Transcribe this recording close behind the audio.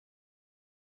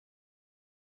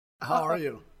How are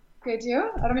you? Good,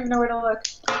 you? I don't even know where to look.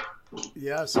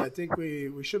 Yes, I think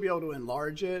we should be able to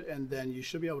enlarge it and then you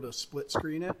should be able to split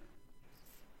screen it.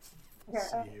 Okay.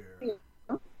 Let's see here.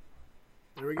 Do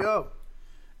There we go.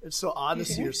 It's so odd you to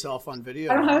see see me? yourself on I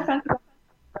video, don't have a huh? fancy.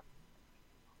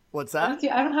 What's that?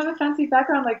 I don't have a fancy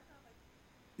background. Like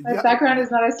my Yeah, background is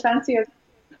not as fancy as.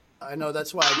 I know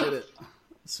that's why I did it.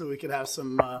 So we could have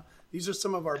some these are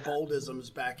some of our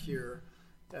boldisms back here.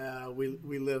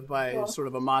 We live by Well, sort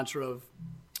of a mantra of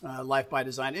life by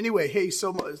design. Anyway, hey,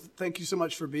 thank you so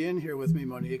much for being here with me,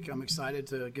 Monique. I'm excited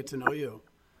to get to know you.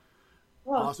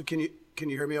 well, Also, can you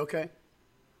hear me okay?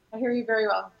 I hear you very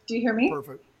well. Do you hear me?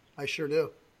 Perfect. I sure do.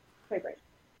 Okay, great.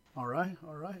 All right,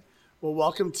 all right. Well,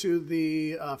 welcome to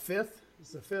the fifth.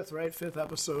 It's the fifth, right? Fifth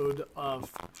episode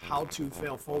of How to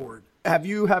Fail Forward. Have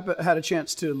you had a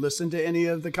chance to listen to any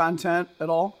of the content at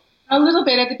all? A little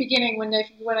bit at the beginning when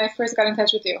I first got in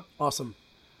touch with you. Awesome,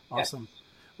 Yeah. awesome.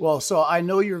 Well, so I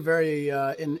know you're very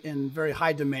in very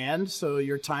high demand, so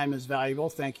your time is valuable.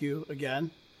 Thank you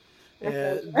again. My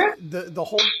pleasure.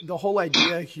 The whole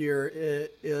idea here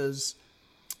is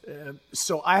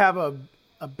so I have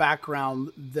a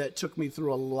background that took me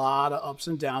through a lot of ups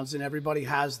and downs, and everybody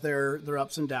has their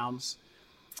ups and downs.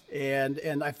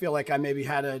 And I feel like I maybe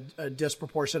had a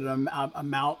disproportionate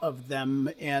amount of them,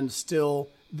 and still,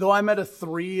 though I'm at a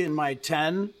 3 in my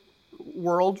 10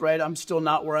 world, right? I'm still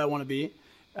not where I want to be.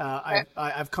 Okay.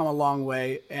 I've come a long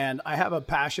way, and I have a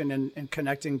passion in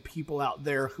connecting people out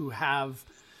there who have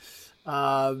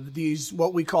these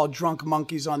what we call drunk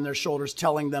monkeys on their shoulders,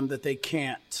 telling them that they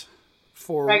can't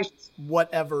for Right.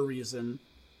 whatever reason,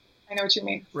 I know what you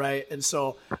mean. right? And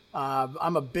so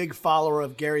I'm a big follower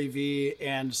of Gary Vee,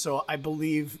 and so I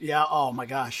believe, yeah, oh my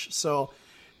gosh, so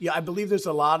yeah, I believe there's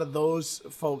a lot of those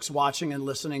folks watching and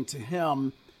listening to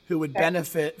him who would Okay.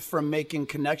 benefit from making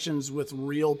connections with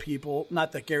real people.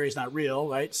 Not that Gary's not real,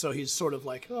 right? So he's sort of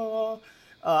like, oh,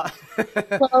 uh,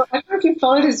 Well, I don't know if you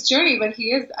followed his journey, but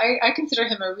he is. I consider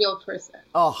him a real person.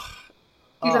 oh,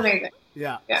 He's oh, amazing.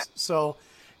 yeah. Yeah. So,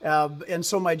 and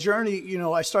so my journey,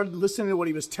 I started listening to what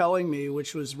he was telling me,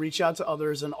 which was reach out to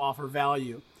others and offer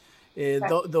value, Okay.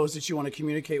 those that you want to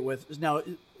communicate with. Now,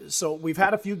 so we've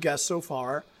had a few guests so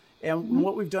far, and Mhm.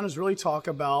 what we've done is really talk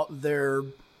about their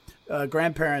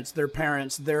grandparents, their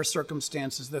parents, their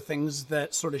circumstances, the things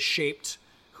that sort of shaped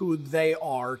who they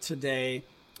are today,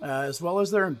 as well as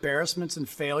their embarrassments and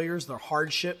failures, their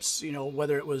hardships,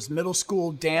 whether it was middle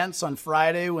school dance on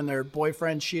Friday when their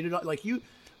boyfriend cheated on, like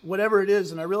whatever it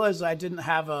is. And I realized I didn't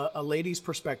have a lady's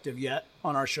perspective yet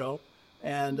on our show.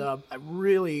 And I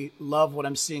really love what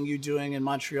I'm seeing you doing in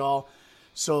Montreal.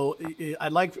 So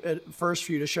I'd like first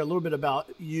for you to share a little bit about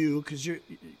you, because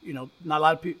not a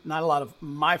lot of people, not a lot of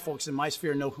my folks in my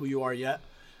sphere know who you are yet,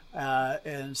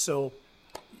 and so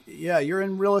yeah, you're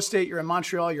in real estate, you're in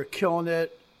Montreal, you're killing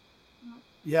it.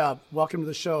 Yeah, welcome to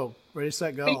the show. Ready,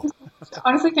 set, Thank go. you.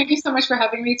 Honestly, thank you so much for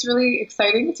having me. It's really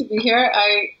exciting to be here.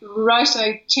 I rushed.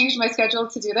 I changed my schedule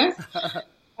to do this.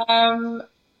 Um,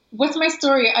 what's my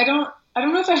story? I don't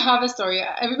know if I have a story.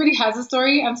 Everybody has a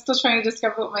story. I'm still trying to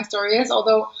discover what my story is,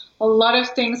 although a lot of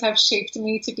things have shaped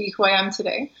me to be who I am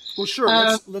today. Well, sure.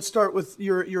 Um, Let's start with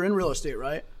you're in real estate,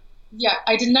 right? yeah,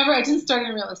 I didn't start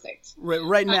in real estate.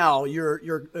 Right now, you're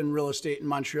in real estate in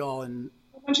Montreal, and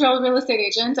Montreal real estate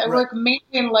agent. I right. work mainly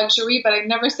in luxury, but I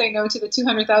never say no to the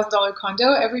 $200,000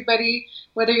 condo. Everybody,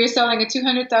 whether you're selling a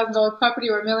 $200,000 property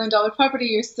or $1 million property,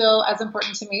 you're still as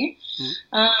important to me. Mhm.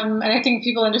 And I think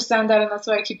people understand that, and that's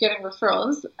why I keep getting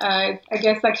referrals. I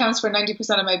guess that counts for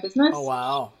 90% of my business. Oh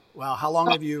wow, wow. How long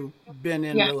have you been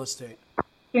in Yeah, real estate?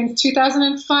 since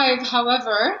 2005.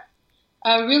 However,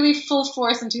 really full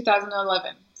force in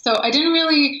 2011. So I didn't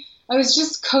really. I was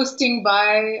just coasting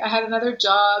by. I had another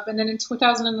job, and then in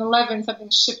 2011, something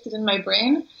shifted in my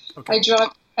brain. Okay, I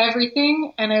dropped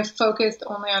everything and I've focused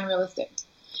only on real estate.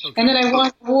 And okay. then I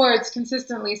won awards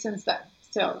consistently since then,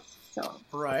 still. So,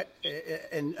 Right.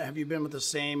 And have you been with the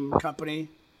same company?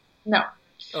 no,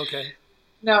 Okay.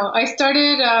 no. I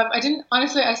started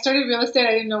real estate.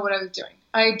 I didn't know what I was doing.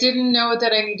 I didn't know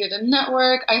that I needed a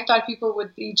network. I thought people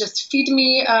would just feed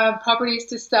me properties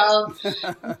to sell.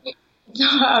 No,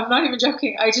 I'm not even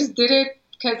joking. I just did it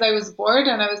because I was bored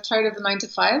and I was tired of the 9 to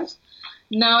 5.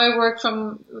 Now I work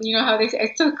from, how they say,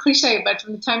 it's so cliche, but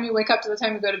from the time you wake up to the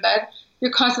time you go to bed,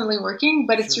 you're constantly working,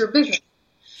 but it's Sure, your business.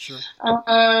 sure.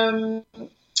 Um,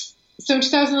 so in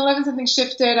 2011, something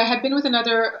shifted. I had been with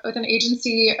an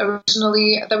agency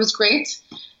originally that was great.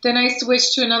 Then I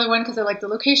switched to another one because I liked the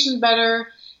location better.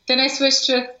 Then I switched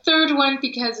to a third one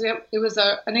because it was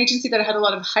an agency that had a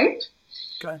lot of hype.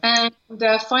 Okay. And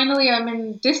finally, I'm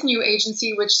in this new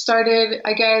agency, which started,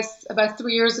 I guess, about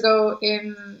 3 years ago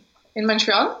in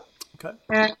Montreal. Okay.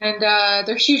 And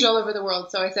they're huge all over the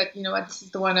world. So I said, you know what, this is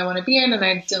the one I want to be in, and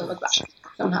I didn't look back. So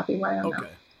I'm happy where I am now.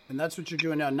 Okay. And that's what you're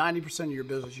doing now. 90% of your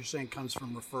business, you're saying, comes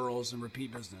from referrals and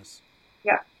repeat business.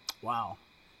 Yeah. Wow.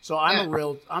 So I'm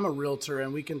a realtor,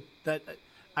 and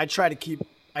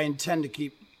I intend to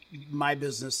keep my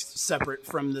business separate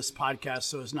from this podcast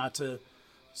so as not to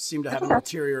seem to have an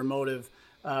ulterior motive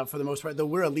for the most part. Though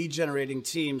we're a lead generating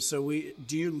team. So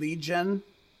do you lead gen?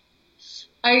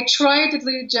 I tried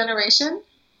lead generation.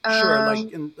 Sure. Are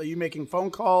you making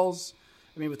phone calls?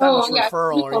 I mean, with that much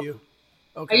referral, are you?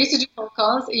 Okay. I used to do phone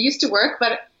calls. It used to work,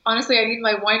 but honestly, I need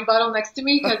my wine bottle next to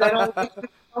me because I don't like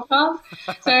phone calls.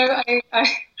 So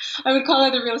I would call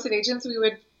other real estate agents. We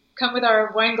would come with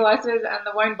our wine glasses and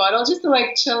the wine bottle just to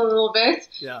like chill a little bit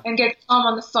and get calm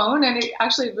on the phone, and it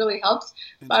actually really helps.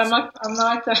 But I'm not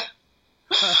I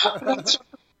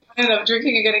ended up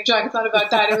drinking and getting drunk. It's not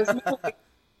about that. It was more like,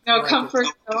 comfort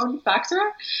zone factor.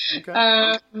 Okay.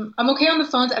 I'm okay on the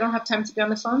phones. I don't have time to be on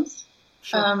the phones.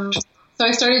 Sure. So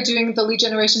I started doing the lead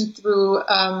generation through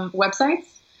websites.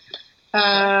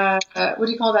 What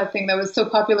do you call that thing that was so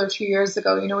popular a few years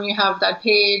ago? You know, when you have that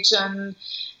page, and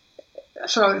I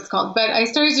forgot what it's called. But I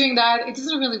started doing that. It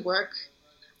doesn't really work.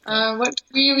 What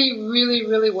really, really,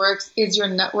 really works is your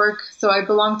network. So I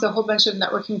belong to a whole bunch of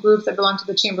networking groups. I belong to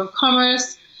the Chamber of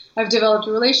Commerce. I've developed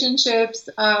relationships.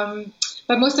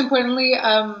 But most importantly,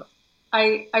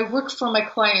 I work for my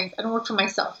clients. I don't work for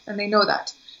myself, and they know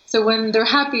that. So when they're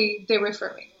happy, they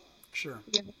refer me. Sure.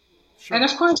 Sure. And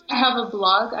of course, I have a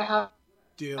blog. I have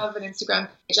an Instagram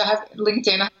page. I have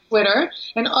LinkedIn. I have Twitter,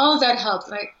 and all of that helps.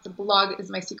 And the blog is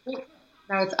my secret.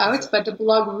 Now it's out, but the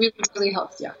blog really, really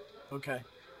helps. Yeah. Okay.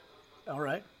 All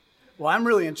right. Well, I'm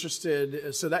really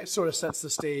interested. So that sort of sets the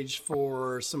stage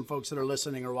for some folks that are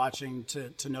listening or watching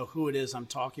to know who it is I'm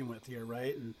talking with here,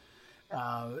 right? And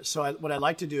what I'd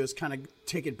like to do is kind of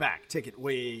take it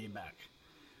way back.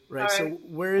 Right. So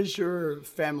where is your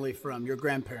family from? Your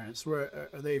grandparents? Where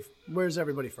are they? Where's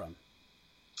everybody from?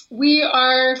 We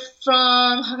are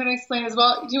from, how can I explain as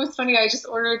well? You know what's funny? I just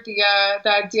ordered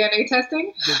that DNA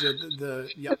testing.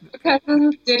 Yep. My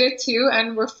cousins did it too,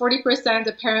 and we're 40%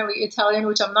 apparently Italian,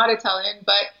 which I'm not Italian,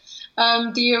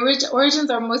 but the origins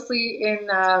are mostly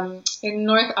in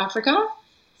North Africa.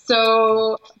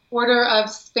 So border of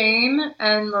Spain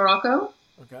and Morocco.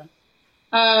 Okay.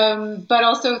 But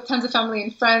also tons of family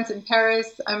in France and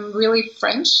Paris. I'm really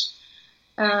French.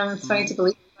 It's funny to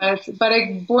believe, but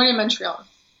I'm born in Montreal.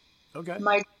 Okay.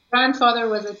 My grandfather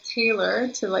was a tailor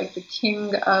to like the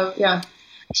king of,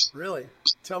 Really?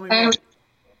 Tell me more.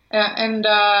 And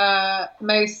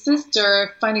my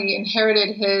sister, funny,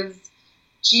 inherited his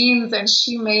genes, and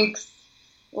she makes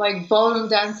like ballroom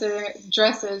dancer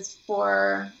dresses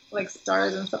for like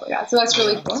stars and stuff like that. So that's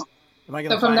really cool. Am I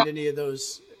going to find any of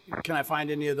those? Can I find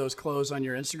any of those clothes on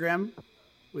your Instagram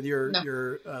with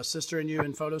your sister and you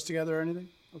in photos together or anything?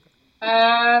 Okay.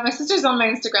 My sister's on my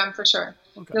Instagram for sure.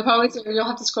 Okay. You'll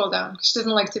have to scroll down. She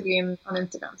doesn't like to be on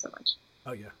Instagram so much.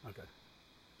 Oh yeah. Okay.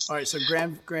 All right. So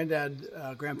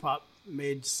grandpa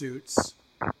made suits.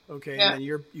 Okay. Yeah. And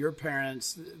then your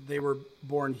parents, they were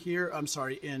born here. I'm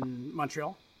sorry, in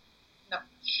Montreal. No,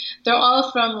 they're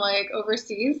all from like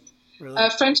overseas. Really?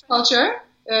 French culture,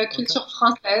 culture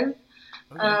française.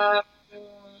 Okay.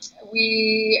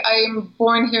 I'm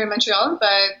born here in Montreal,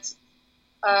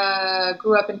 but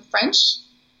grew up in French.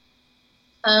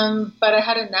 But I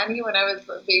had a nanny when I was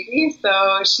a baby,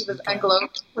 so she was Anglo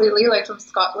completely, like from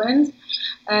Scotland.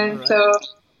 And so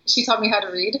she taught me how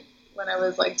to read when I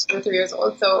was like 2 or 3 years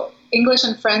old. So English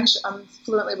and French, I'm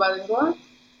fluently bilingual.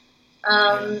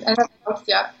 And that helps,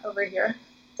 over here,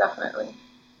 definitely.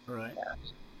 Right. Yeah.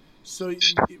 So,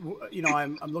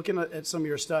 I'm looking at some of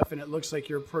your stuff, and it looks like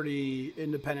you're pretty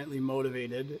independently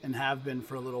motivated and have been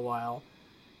for a little while.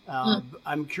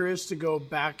 I'm curious to go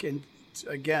back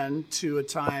again to a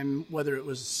time, whether it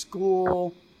was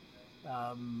school,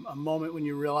 a moment when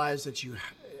you realized that you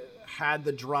had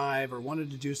the drive or wanted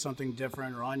to do something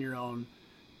different or on your own.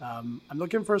 I'm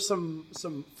looking for some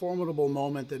formidable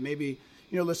moment that maybe,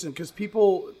 listen, because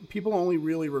people only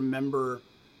really remember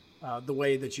the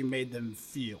way that you made them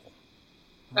feel.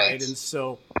 Right. And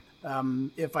so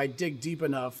if I dig deep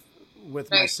enough with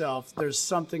myself, there's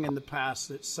something in the past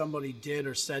that somebody did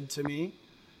or said to me.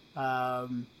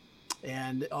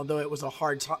 And although it was a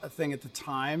hard thing at the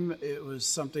time, it was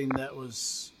something that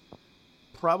was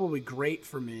probably great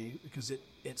for me because it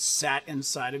sat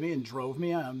inside of me and drove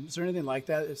me. Is there anything like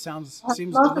that? It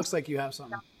looks like you have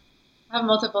something. I have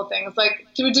multiple things. Like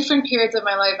through different periods of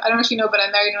my life, I don't know if you know, but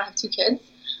I'm married and I have 2 kids.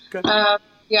 Good.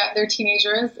 Yeah, they're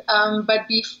teenagers. But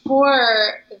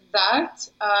before that,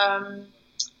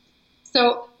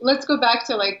 so let's go back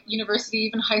to like university,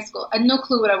 even high school. I had no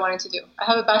clue what I wanted to do. I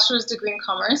have a bachelor's degree in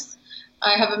commerce.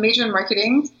 I have a major in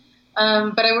marketing,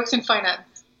 but I worked in finance.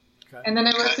 Okay. And then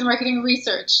I worked in marketing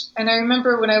research. And I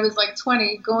remember when I was like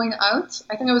 20 going out,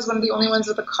 I think I was one of the only ones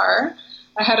with a car.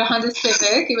 I had a Honda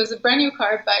Civic. It was a brand new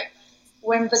car, but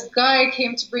when the guy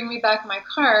came to bring me back my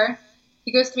car,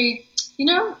 he goes to me, you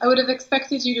know, I would have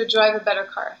expected you to drive a better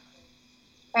car.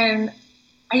 And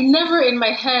I never in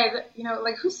my head, you know,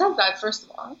 like who says that, first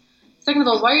of all? Second of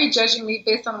all, why are you judging me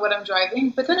based on what I'm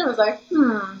driving? But then it was like,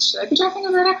 should I be driving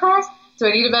a better car? Do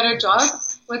I need a better job?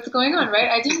 What's going on, right?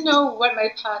 I didn't know what my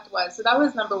path was. So that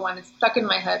was number one. It's stuck in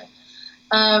my head.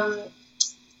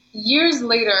 Years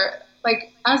later,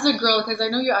 like as a girl, because I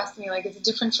know you asked me, like, it's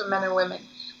different for men and women.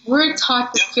 We're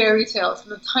taught the fairy tales from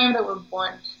the time that we're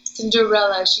born.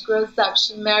 Cinderella, she grows up,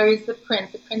 she marries the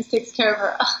prince takes care of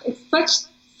her. Ugh, it's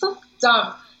so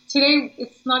dumb. Today,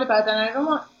 it's not about that, and I don't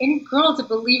want any girl to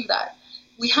believe that.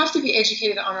 We have to be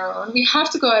educated on our own. We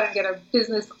have to go out and get our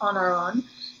business on our own,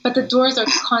 but the doors are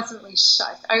constantly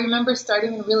shut. I remember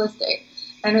starting in real estate,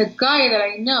 and a guy that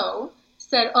I know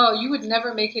said, oh, you would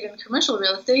never make it in commercial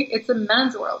real estate. It's a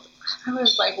man's world. I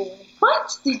was like,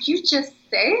 what did you just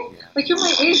say? Like, you're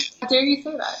my age. How dare you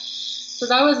say that? So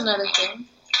that was another thing.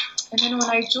 And then when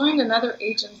I joined another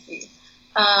agency,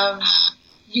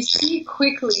 you see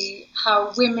quickly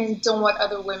how women don't want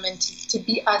other women to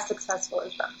be as successful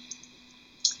as them.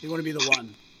 They want to be the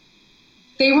one.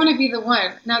 They want to be the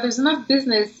one. Now, there's enough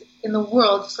business in the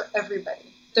world for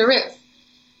everybody. There is.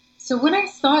 So when I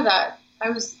saw that, I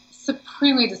was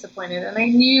supremely disappointed, and I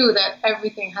knew that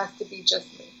everything has to be just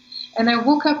me. And I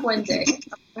woke up one day,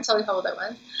 I'm going to tell you how old I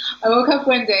was. I woke up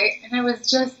one day, and I was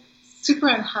just super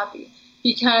unhappy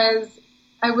because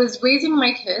I was raising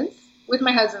my kids with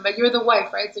my husband, but you're the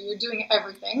wife, right? So you're doing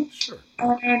everything. Sure.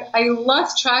 And I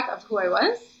lost track of who I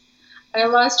was. I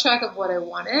lost track of what I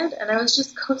wanted, and I was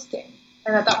just coasting.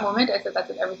 And at that moment, I said,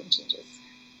 that's it, everything changes.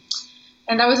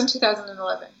 And that was in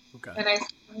 2011. Okay. And I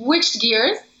switched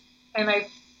gears, and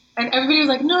everybody was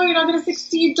like, no, you're not going to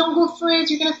succeed. Don't go for it.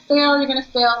 You're going to fail. You're going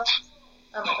to fail.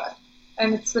 Oh, my God.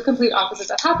 And it's the complete opposite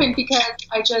that happened because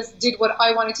I just did what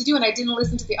I wanted to do, and I didn't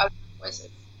listen to the outside voices.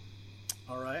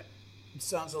 All right. It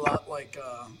sounds a lot like,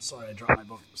 sorry, I dropped my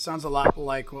book. Sounds a lot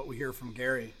like what we hear from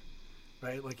Gary,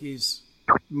 right? Like he's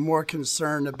more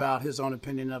concerned about his own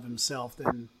opinion of himself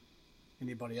than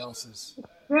anybody else's. It's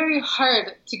very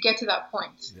hard to get to that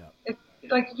point. Yeah. It's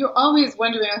like you're always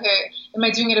wondering, okay, am I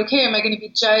doing it okay? Am I going to be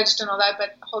judged and all that?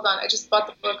 But hold on, I just bought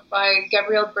the book by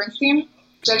Gabrielle Bernstein,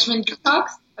 Judgment Detox.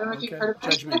 I don't know if you've heard of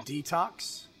that. Judgment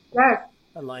Detox? Yes.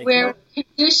 I like We're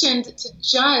conditioned to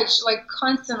judge like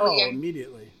constantly. Oh,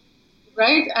 immediately.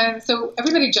 Right? And so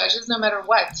everybody judges no matter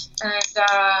what. And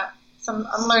so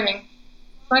I'm learning.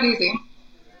 It's not easy,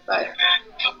 but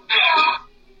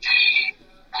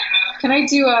can I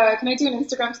do an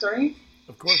Instagram story?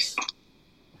 Of course.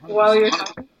 100%. While you're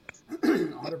talking.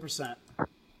 100%.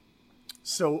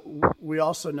 So we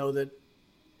also know that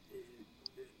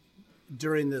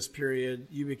during this period,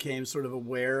 you became sort of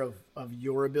aware of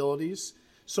your abilities.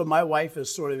 So my wife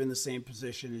is sort of in the same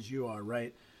position as you are,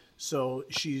 right? So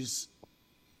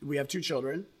we have 2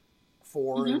 children,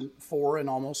 4 and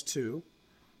almost 2.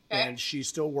 Okay. And she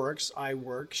still works. I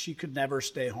work. She could never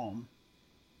stay home.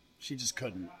 She just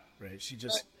couldn't, right? She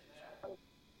just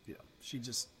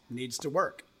needs to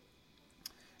work.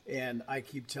 And I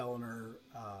keep telling her,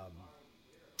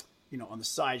 on the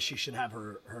side, she should have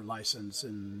her license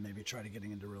and maybe try to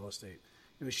getting into real estate.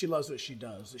 She loves what she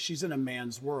does. She's in a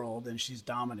man's world and she's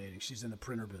dominating. She's in the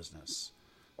printer business.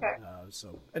 Okay.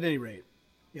 So at any rate,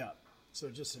 yeah. So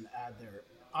just an ad there.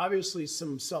 Obviously,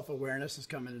 some self-awareness has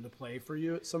come into play for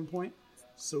you at some point.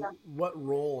 So what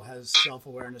role has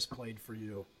self-awareness played for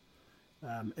you?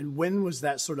 And when was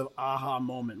that sort of aha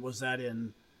moment? Was that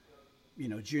in,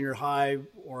 junior high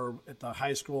or at the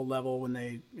high school level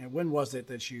when was it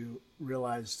that you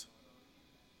realized?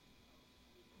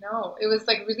 No, it was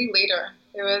like really later.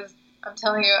 I'm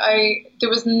telling you, there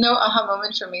was no aha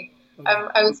moment for me. Okay.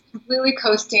 I was completely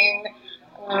coasting.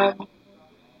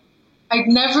 I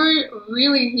never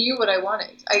really knew what I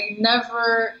wanted. I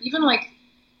never, even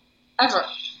ever.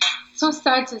 So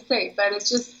sad to say, but it's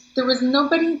just, there was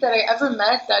nobody that I ever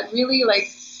met that really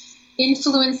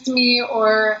influenced me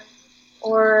or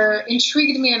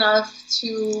intrigued me enough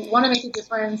to want to make a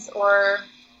difference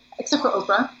except for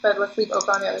Oprah, but let's leave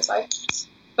Oprah on the other side.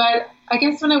 But I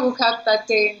guess when I woke up that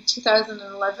day in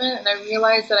 2011 and I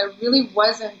realized that I really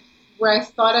wasn't where I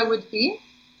thought I would be,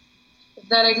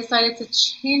 that I decided to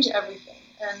change everything.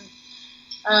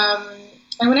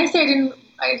 And when I say I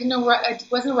didn't know where, I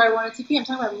wasn't where I wanted to be. I'm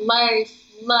talking about life,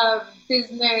 love,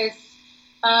 business,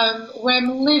 where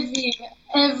I'm living,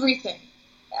 everything,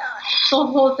 the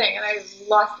whole thing. And I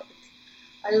lost it.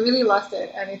 I really lost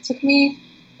it. And it took me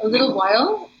a little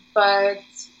while, but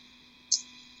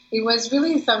it was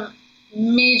really some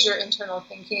major internal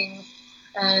thinking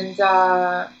and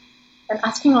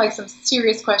asking like some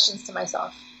serious questions to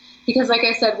myself. Because like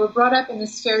I said, we're brought up in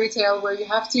this fairy tale where you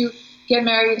have to get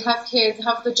married, have kids,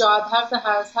 have the job, have the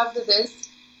house, have the this.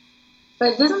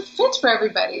 But it doesn't fit for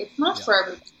everybody. It's not for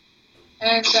everybody.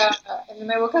 And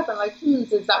then I woke up and I'm like, is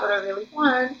that what I really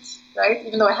want? Right?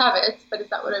 Even though I have it, but is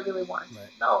that what I really want? Right.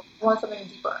 No, I want something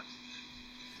deeper.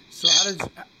 So how did,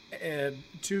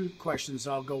 two questions,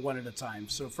 I'll go one at a time.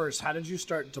 So first, how did you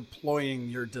start deploying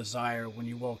your desire when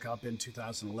you woke up in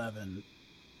 2011?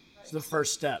 It's the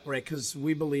first step, right? Because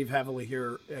we believe heavily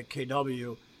here at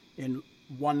KW in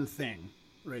one thing,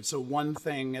 right? So one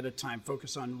thing at a time,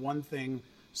 focus on one thing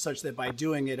such that by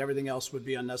doing it, everything else would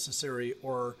be unnecessary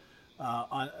or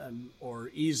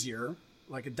easier,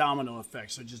 like a domino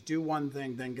effect. So just do one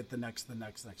thing, then get the next.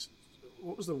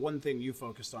 What was the one thing you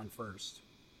focused on first?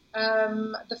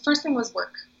 The first thing was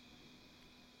work.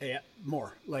 Yeah,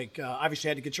 more. Like, obviously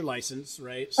you had to get your license,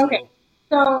 right? So, okay.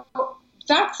 So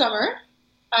that summer,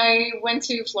 I went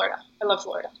to Florida. I love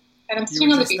Florida. And I'm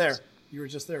sitting on the beach. There. You were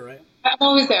just there, right? I'm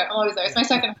always there. It's my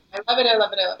second home. I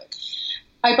love it.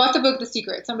 I bought the book, The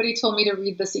Secret. Somebody told me to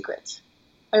read The Secret.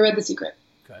 I read The Secret.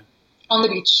 Okay. On the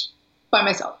beach by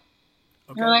myself.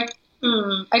 Okay. And I'm like,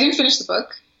 I didn't finish the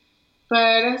book, but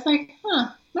I was like,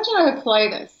 imagine I apply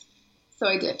this. So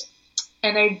I did.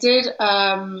 And I did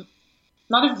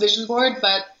not a vision board,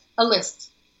 but a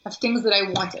list of things that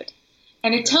I wanted.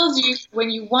 And it tells you when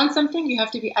you want something, you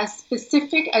have to be as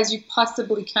specific as you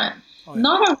possibly can. Oh, yeah.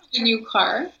 Not a brand new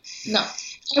car. No.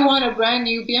 I want a brand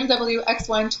new BMW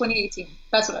X1 2018.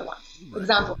 That's what I want. Right.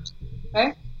 Example.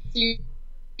 Okay? So you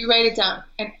write it down,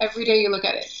 and every day you look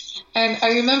at it. And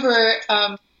I remember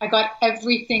I got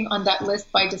everything on that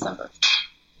list by December.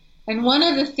 And one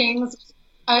of the things,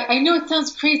 I know it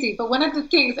sounds crazy, but one of the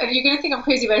things, and you're going to think I'm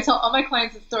crazy, but I tell all my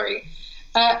clients the story.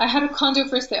 I had a condo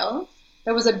for sale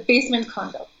that was a basement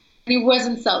condo, and it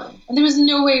wasn't selling. And there was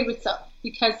no way it would sell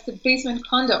because it's a basement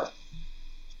condo.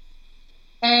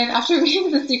 And after reading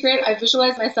The Secret, I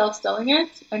visualized myself selling it,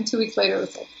 and 2 weeks later it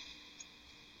was sold.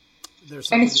 There's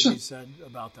something to be said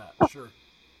about that, sure.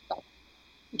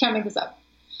 You can't make this up.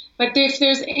 But if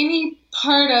there's any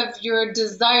part of your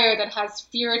desire that has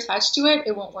fear attached to it,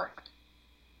 it won't work.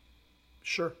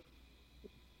 Sure.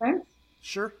 Right?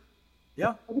 Sure.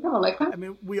 Yeah. Should I become a life coach? I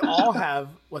mean, we all have,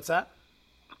 what's that?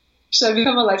 Should I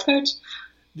become a life coach?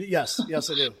 Yes,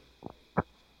 I do.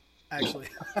 Actually.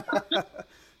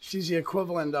 She's the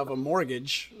equivalent of a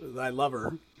mortgage. I love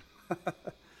her.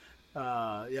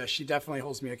 Yeah, she definitely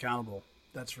holds me accountable.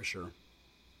 That's for sure.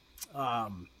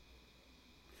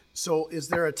 So is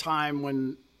there a time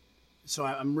when, so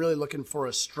I'm really looking for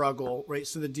a struggle, right?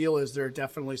 So the deal is there are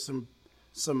definitely some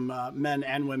men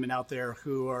and women out there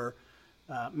who are,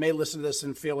 may listen to this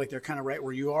and feel like they're kind of right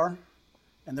where you are.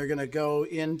 And they're going to go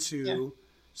into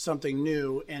something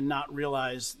new and not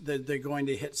realize that they're going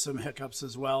to hit some hiccups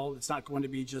as well. It's not going to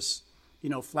be just,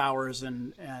 flowers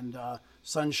and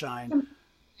sunshine.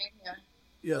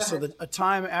 Yeah. So a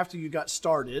time after you got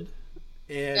started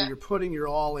and you're putting your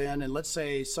all in, and let's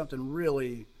say something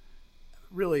really,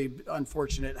 really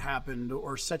unfortunate happened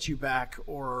or set you back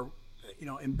or,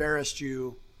 embarrassed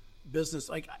you, business,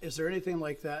 like, is there anything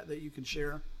like that you can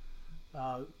share?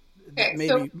 Go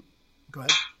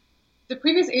ahead. The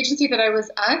previous agency that I was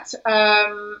at,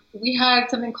 we had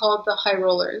something called the high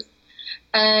rollers,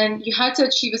 and you had to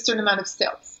achieve a certain amount of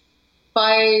sales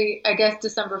by, I guess,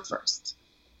 December 1st.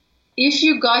 If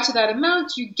you got to that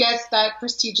amount, you get that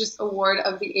prestigious award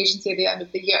of the agency at the end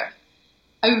of the year.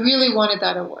 I really wanted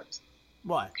that award.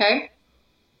 Why? Okay.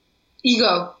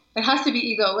 Ego. It has to be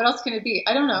ego. What else can it be?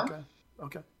 I don't know.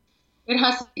 Okay. It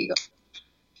has to be ego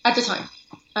at the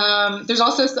time. There's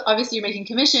also, obviously, you're making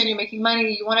commission, you're making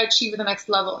money, you want to achieve the next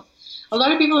level. A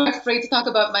lot of people are afraid to talk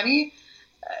about money.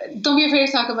 Don't be afraid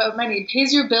to talk about money. It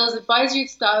pays your bills, it buys you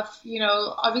stuff,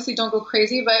 obviously don't go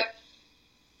crazy, but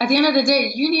at the end of the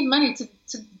day, you need money to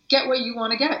get what you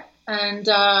want to get and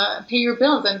pay your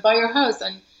bills and buy your house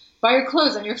and buy your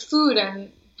clothes and your food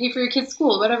and pay for your kids'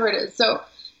 school, whatever it is. So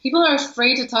people are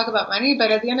afraid to talk about money,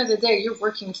 but at the end of the day, you're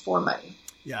working for money.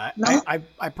 Yeah,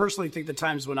 I personally think the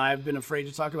times when I've been afraid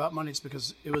to talk about money is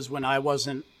because it was when I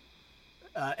wasn't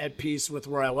at peace with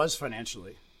where I was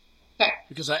financially. Okay.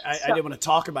 Because I didn't want to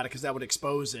talk about it because that would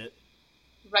expose it.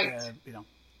 Right.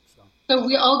 So So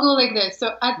we all go like this.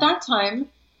 So at that time,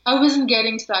 I wasn't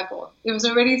getting to that goal. It was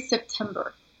already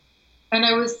September, and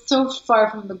I was so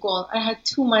far from the goal. I had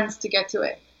 2 months to get to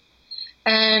it,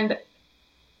 and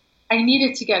I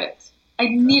needed to get it. I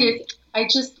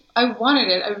wanted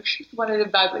it. I really wanted it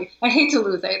badly. I hate to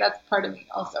lose. That's part of me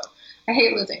also. I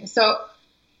hate losing. So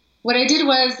what I did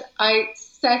was I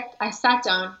sat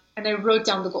down and I wrote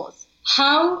down the goals.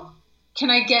 How can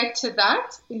I get to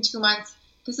that in 2 months?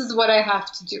 This is what I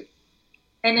have to do.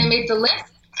 And I made the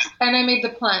list and I made the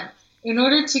plan. In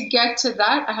order to get to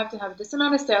that, I have to have this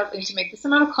amount of sales. I need to make this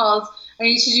amount of calls. I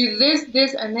need to do this,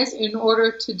 this, and this in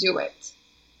order to do it.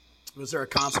 Was there a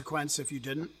consequence if you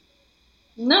didn't?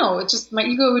 No, it's just my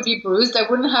ego would be bruised. I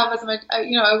wouldn't have as much,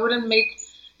 I wouldn't make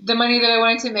the money that I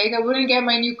wanted to make. I wouldn't get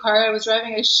my new car. I was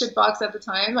driving a shit box at the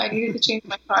time. I needed to change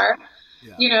my car.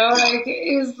 Yeah.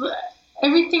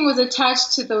 Everything was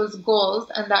attached to those goals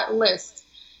and that list.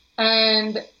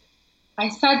 And I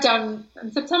sat down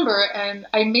in September and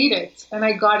I made it and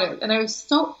I got it. And it's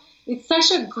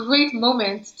such a great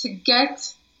moment to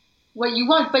get what you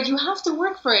want, but you have to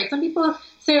work for it. Some people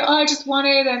say, oh, I just want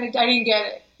it and I didn't get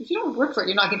it. If you don't work for it,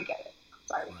 you're not going to get it.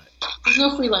 Sorry. Right. There's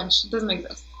no free lunch. It doesn't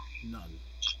exist. None.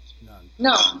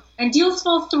 No. And deals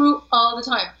fall through all the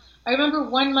time. I remember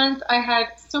 1 month I had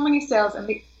so many sales and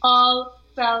they all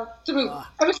fell through.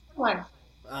 Every single one.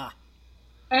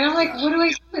 And I'm like, what do I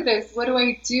do with this? What do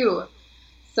I do?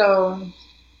 So,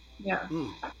 yeah.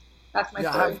 That's my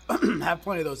story. I have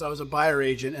plenty of those. I was a buyer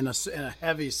agent in a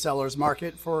heavy seller's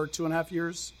market for 2.5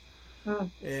 years.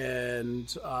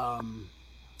 And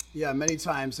many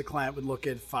times the client would look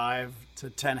at 5 to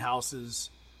 10 houses,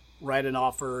 write an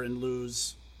offer and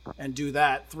lose, and do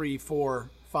that 3, 4,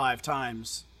 5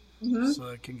 times. So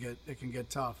it can get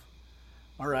tough.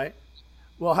 All right.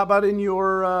 Well, how about in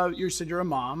you said you're a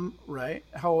mom, right?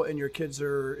 And your kids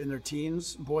are in their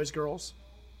teens, boys, girls?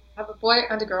 I have a boy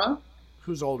and a girl.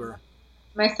 Who's older?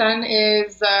 My son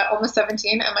is almost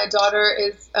 17 and my daughter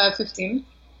is 15.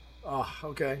 Oh,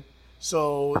 okay.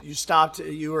 So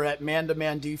you were at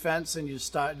man-to-man defense and you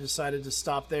decided to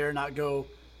stop there, not go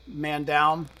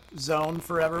man-down zone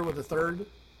forever with a third?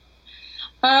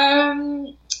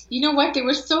 You know what? They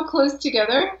were so close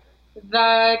together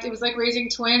that it was like raising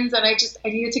twins, and I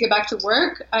needed to get back to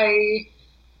work. I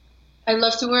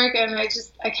love to work, and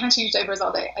I can't change diapers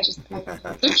all day.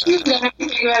 They're cute and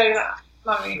everything, but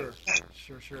love me.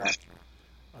 Sure.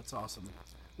 That's awesome.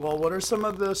 Well, what are some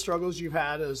of the struggles you've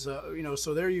had as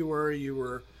so there you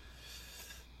were,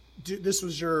 this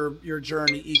was your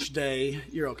journey each day.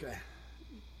 You're okay.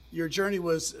 Your journey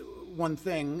was one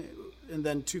thing, and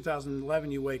then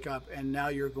 2011 you wake up and now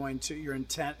your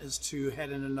intent is to head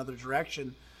in another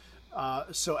direction.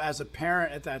 So as a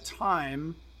parent at that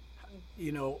time,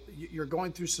 you're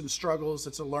going through some struggles.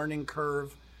 It's a learning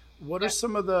curve. What are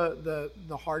some of the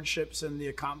hardships and the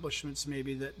accomplishments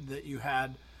maybe that you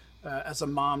had as a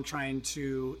mom trying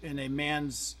to, in a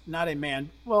man's, not a man,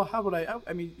 well, how would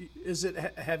I mean, is it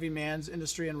a heavy man's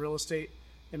industry in real estate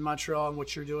in Montreal and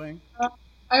what you're doing?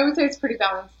 I would say it's pretty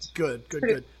balanced. Good.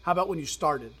 How about when you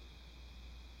started?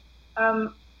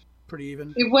 Pretty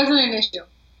even? It wasn't an issue.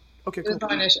 Okay, cool. It was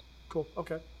not an issue. Cool,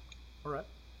 okay. All right.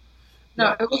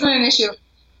 No, it wasn't an issue.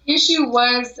 Issue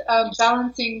was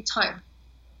balancing time.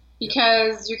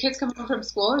 Because your kids come home from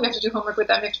school, you have to do homework with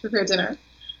them, you have to prepare dinner.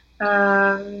 You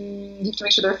have to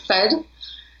make sure they're fed.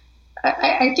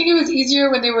 I think it was easier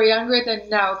when they were younger than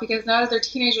now, because now that they're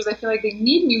teenagers, I feel like they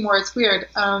need me more. It's weird.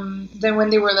 Than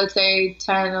when they were, let's say,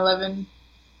 10, 11,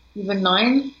 even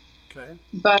 9. Okay.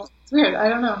 But it's weird. I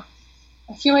don't know.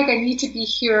 I feel like I need to be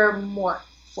here more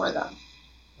for them.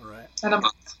 All right. And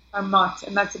I'm not.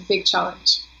 And that's a big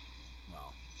challenge.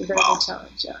 Wow. It's a very big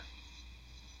challenge, yeah.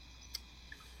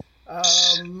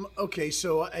 Okay,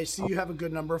 so I see you have a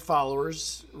good number of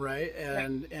followers, right?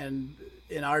 And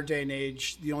in our day and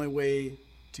age, the only way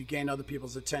to gain other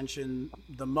people's attention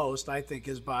the most, I think,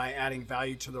 is by adding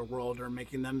value to their world or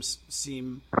making them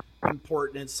seem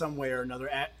important in some way or another,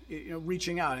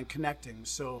 reaching out and connecting.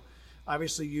 So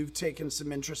obviously you've taken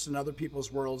some interest in other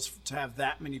people's worlds to have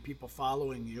that many people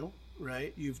following you,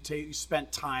 right? You've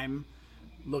spent time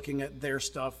looking at their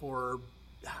stuff, or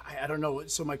I don't know.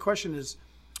 So my question is,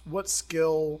 what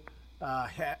skill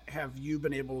have you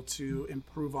been able to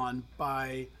improve on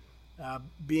by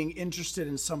being interested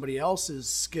in somebody else's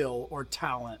skill or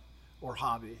talent or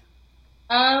hobby?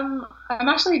 I'm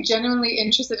actually genuinely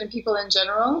interested in people in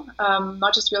general,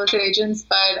 not just real estate agents,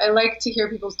 but I like to hear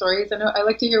people's stories. I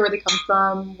like to hear where they come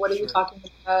from. What are you talking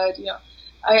about?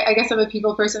 I guess I'm a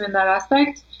people person in that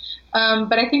aspect.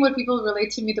 But I think what people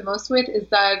relate to me the most with is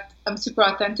that I'm super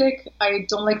authentic. I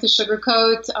don't like to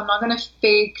sugarcoat. I'm not going to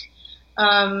fake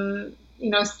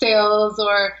sales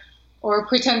or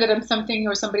pretend that I'm something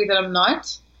or somebody that I'm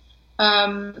not.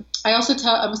 I also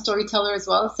I'm a storyteller as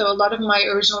well. So a lot of my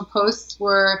original posts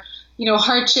were,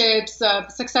 hardships,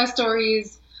 success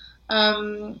stories.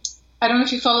 I don't know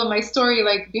if you follow my story,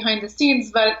 like behind the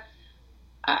scenes, but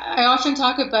I often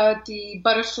talk about the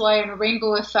butterfly and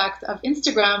rainbow effect of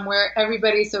Instagram, where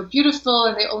everybody's so beautiful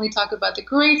and they only talk about the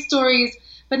great stories,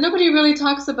 but nobody really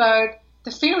talks about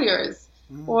the failures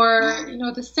or,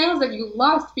 the sales that you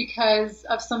lost because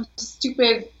of some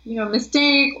stupid,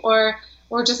 mistake or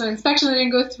just an inspection that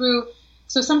didn't go through.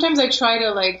 So sometimes I try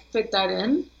to fit that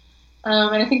in.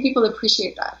 And I think people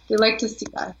appreciate that. They like to see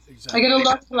that. Exactly. I get a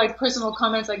lot of personal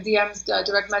comments, like DMs,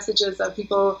 direct messages of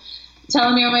people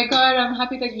telling me, "Oh my God, I'm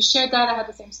happy that you shared that. I had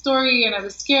the same story and I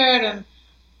was scared." And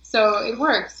so it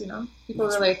works, people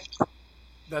relate.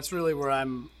 That's really where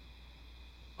I'm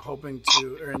hoping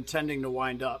to or intending to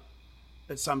wind up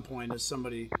at some point, is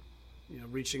somebody,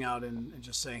 reaching out and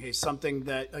just saying, "Hey, something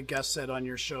that a guest said on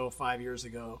your show 5 years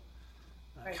ago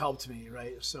helped me,"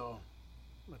 right? So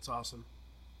that's awesome.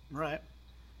 Right.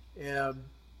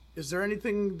 Is there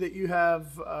anything that you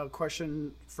have a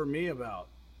question for me about?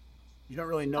 You don't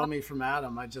really know me from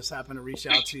Adam. I just happened to reach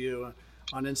out to you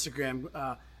on Instagram.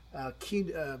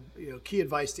 Key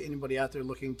advice to anybody out there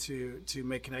looking to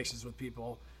make connections with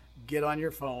people: get on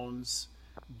your phones,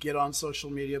 get on social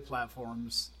media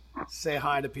platforms, say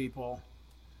hi to people,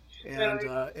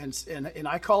 and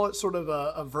I call it sort of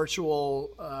a virtual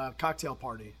cocktail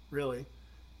party, really.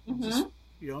 Mm-hmm. Just,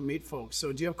 meet folks.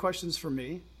 So do you have questions for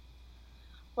me?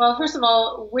 Well, first of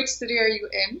all, which city are you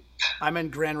in? I'm in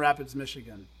Grand Rapids,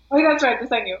 Michigan. Oh, that's right.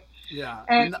 This I knew. Yeah.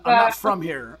 And, I'm not from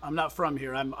here.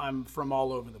 I'm from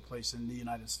all over the place in the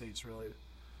United States, really.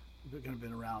 I've kind of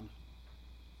been around.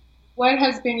 What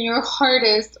has been your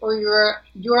hardest or your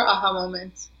aha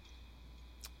moment?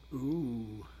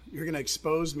 Ooh, you're going to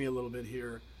expose me a little bit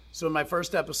here. So in my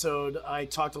first episode, I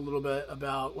talked a little bit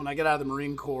about when I got out of the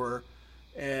Marine Corps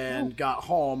and got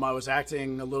home, I was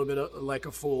acting a little bit like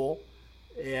a fool,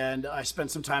 and I spent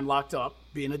some time locked up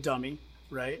being a dummy,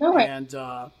 right? No way.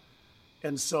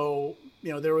 And so,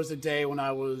 there was a day when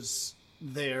I was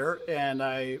there and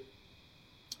I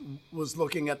was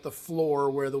looking at the floor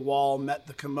where the wall met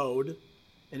the commode,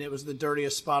 and it was the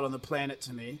dirtiest spot on the planet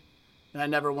to me, and I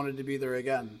never wanted to be there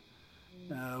again.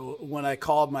 When I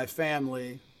called my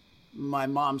family, my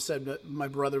mom said that my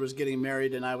brother was getting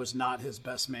married and I was not his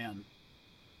best man.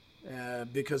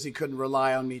 Because he couldn't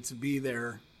rely on me to be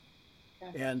there.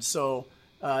 Okay. And so,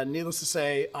 needless to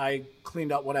say, I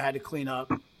cleaned up what I had to clean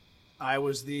up. I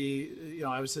was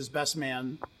I was his best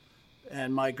man,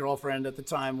 and my girlfriend at the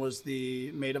time was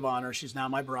the maid of honor. She's now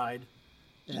my bride.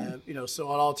 So it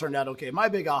all turned out okay. My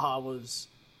big aha was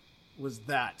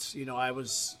that, I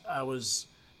was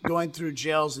going through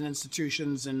jails and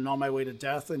institutions and on my way to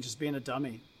death and just being a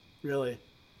dummy, really.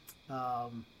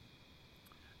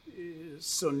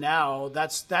 So now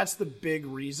that's the big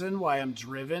reason why I'm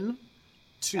driven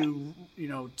to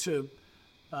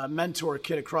mentor a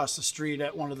kid across the street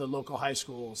at one of the local high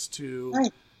schools to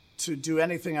do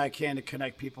anything I can to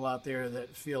connect people out there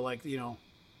that feel like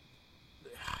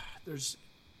there's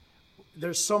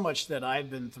so much that I've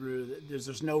been through.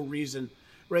 There's no reason,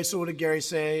 right? So what did Gary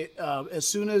say? As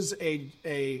soon as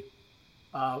a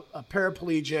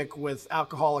paraplegic with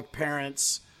alcoholic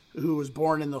parents who was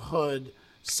born in the hood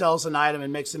sells an item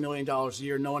and makes $1 million a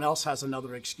year, no one else has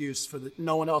another excuse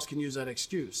no one else can use that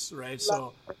excuse, right?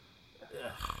 So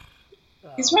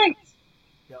he's right.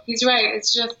 Yep. He's right.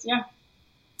 It's just,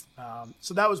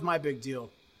 so that was my big deal.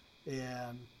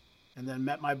 And then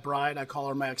met my bride. I call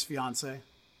her my ex-fiance.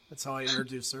 That's how I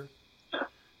introduced her.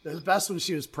 It was best when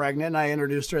she was pregnant, and I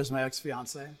introduced her as my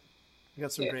ex-fiance. I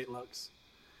got some great looks.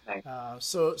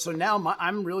 So now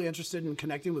I'm really interested in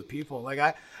connecting with people. Like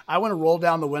I want to roll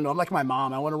down the window. I'm like my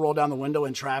mom. I want to roll down the window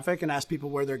in traffic and ask people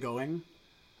where they're going.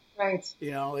 Right.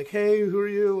 Like, hey, who are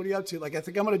you? What are you up to? Like, I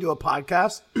think I'm going to do a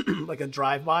podcast, like a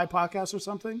drive-by podcast or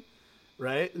something.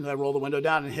 Right. And I roll the window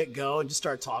down and hit go and just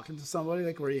start talking to somebody.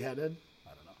 Like, where are you headed? I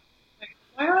don't know.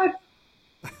 Why not?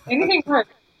 Anything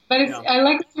works. But I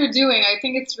like what you're doing. I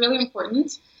think it's really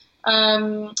important.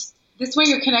 This way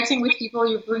you're connecting with people,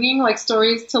 you're bringing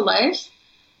stories to life.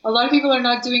 A lot of people are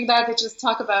not doing that. They just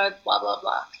talk about blah, blah,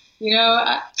 blah.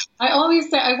 I always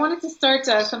say I wanted to start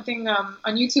something on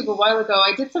YouTube a while ago.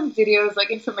 I did some videos,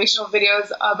 informational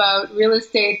videos about real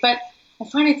estate, but I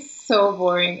find it so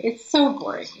boring. It's so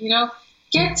boring.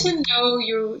 Get to know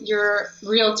your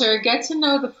realtor, get to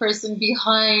know the person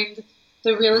behind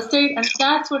the real estate, and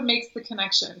that's what makes the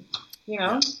connection,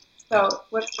 So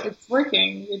it's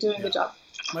working. You're doing the job.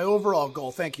 My overall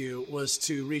goal, thank you, was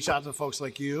to reach out to folks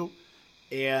like you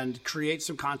and create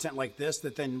some content like this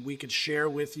that then we could share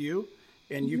with you,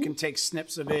 and you can take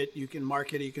snips of it, you can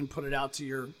market it, you can put it out to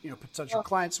your potential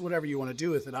clients, whatever you want to do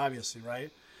with it, obviously,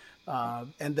 right?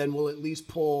 And then we'll at least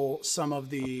pull some of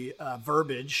the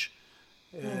verbiage,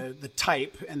 the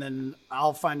type, and then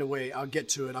I'll find a way. I'll get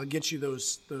to it. I'll get you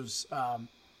those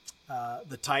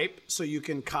the type so you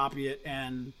can copy it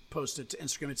and post it to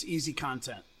Instagram. It's easy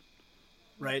content,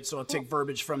 right? So I'll take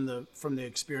verbiage from the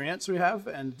experience we have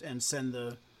and send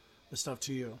the stuff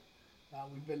to you.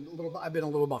 I've been a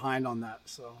little behind on that.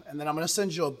 So, and then I'm going to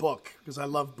send you a book because I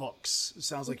love books. It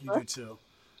sounds like you do too.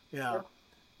 Yeah.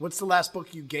 What's the last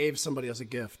book you gave somebody as a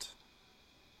gift?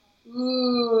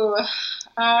 Ooh,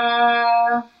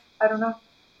 I don't know.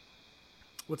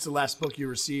 What's the last book you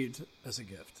received as a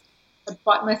gift? I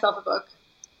bought myself a book.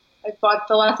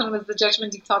 The last one was the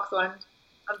Judgment Detox one.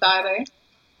 On that, eh?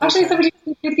 Actually, somebody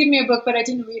did give me a book, but I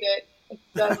didn't read it. It's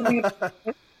something about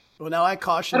it. Well, now I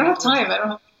caution. I don't have time.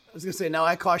 I was going to say, now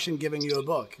I caution giving you a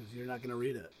book because you're not going to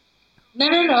read it. No.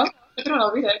 I don't.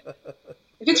 I'll read it.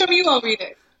 If it's from you, I'll read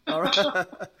it. All right.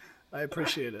 I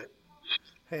appreciate it.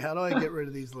 Hey, how do I get rid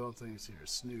of these little things here?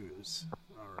 Snooze.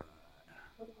 All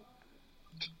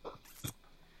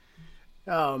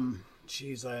right.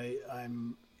 Geez,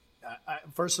 I'm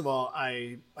first of all,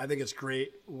 I think it's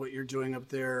great what you're doing up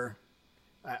there.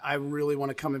 I really want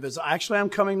to come and visit. Actually, I'm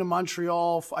coming to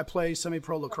Montreal. I play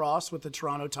semi-pro lacrosse with the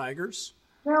Toronto Tigers.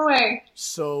 No way.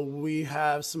 So we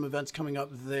have some events coming up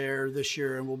there this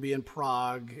year, and we'll be in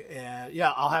Prague. And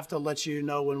yeah, I'll have to let you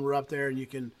know when we're up there, and you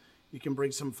can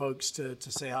bring some folks to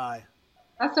say hi.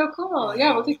 That's so cool.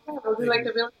 Yeah, we'll take care. We'll do like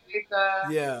the real estate.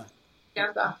 Yeah.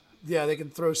 Yeah, they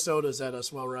can throw sodas at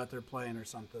us while we're out there playing or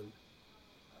something.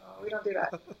 Oh, we don't do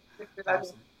that.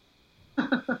 Awesome.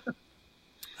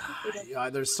 Yeah,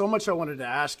 there's so much I wanted to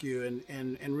ask you,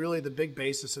 and really the big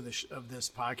basis of this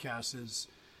podcast is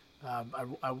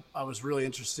I was really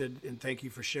interested, and thank you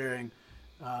for sharing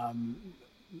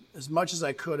as much as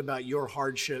I could about your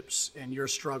hardships and your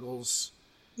struggles.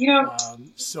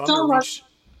 So I'm gonna reach.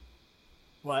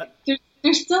 What?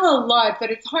 There's still a lot,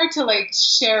 but it's hard to like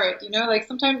share it. Like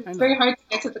sometimes it's very hard to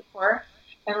get to the core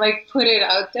and like put it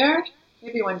out there.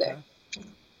 Maybe one day.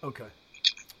 Okay.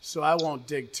 So I won't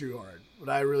dig too hard, but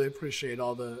I really appreciate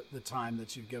all the time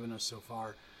that you've given us so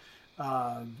far.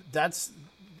 That's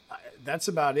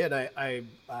about it. I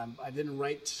didn't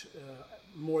write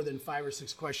more than 5 or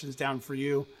 6 questions down for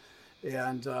you,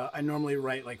 and I normally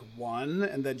write like one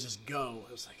and then just go.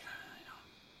 I was like,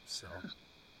 so.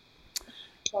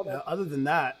 Other than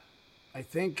that, I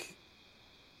think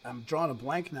I'm drawing a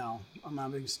blank now. I'm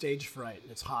having stage fright.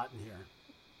 It's hot in here.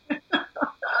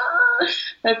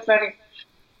 That's funny.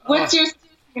 What's your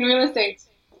specialty in real estate?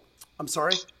 I'm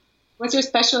sorry? What's your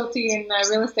specialty in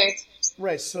real estate?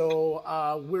 Right. So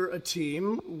we're a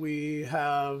team. We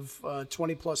have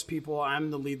 20 plus people.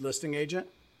 I'm the lead listing agent.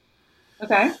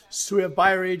 Okay. So we have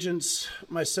buyer agents,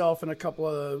 myself, and a couple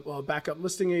of backup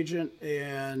listing agent,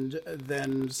 and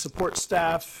then support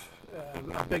staff,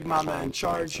 a big mama in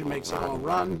charge who makes it all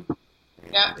run.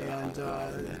 Yeah. And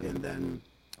then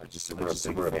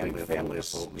we're a big family of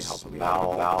folks. We help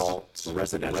about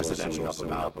residential. We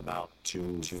help about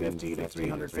 250 to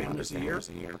 300 families a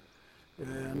year.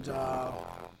 And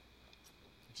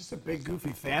just a big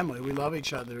goofy family. We love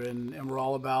each other, and we're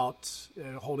all about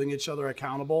holding each other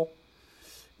accountable.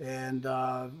 And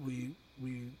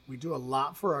we do a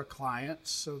lot for our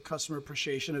clients. So customer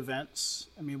appreciation events.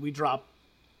 I mean,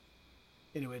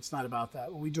 anyway, it's not about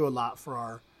that. We do a lot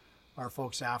for our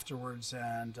folks afterwards,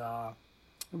 and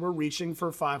we're reaching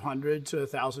for 500 to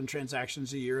 1,000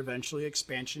 transactions a year, eventually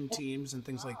expansion teams and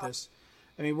things like this.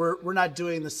 I mean, we're not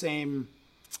doing the same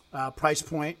price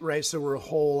point, right? So we're a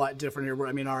whole lot different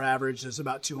here. Our average is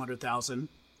about 200,000,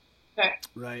 okay.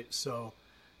 Right? So,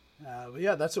 but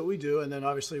yeah, that's what we do. And then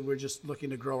obviously we're just looking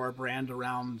to grow our brand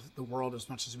around the world as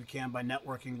much as we can by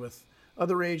networking with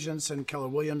other agents and Keller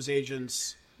Williams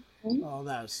agents, all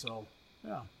that. So,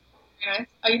 yeah. Nice.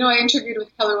 I interviewed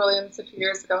with Keller Williams a few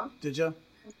years ago. Did you?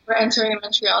 We're entering in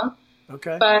Montreal.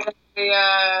 Okay. But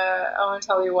I won't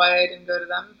tell you why I didn't go to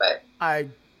them. But I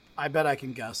bet I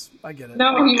can guess. I get it.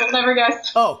 No, you will never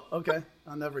guess. Oh, okay.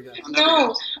 I'll never guess.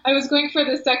 No, I was going for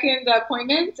the second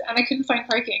appointment and I couldn't find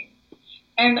parking.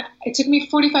 And it took me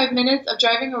 45 minutes of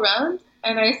driving around.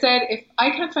 And I said, if I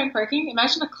can't find parking,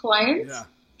 imagine a client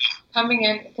coming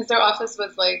in, because their office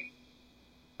was like,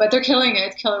 but they're killing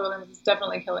it. Keller Williams is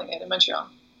definitely killing it in Montreal.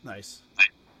 Nice.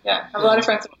 Yeah, I have a lot of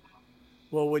friends.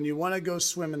 Well, when you want to go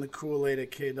swim in the Kool-Aid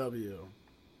at KW,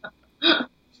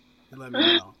 let me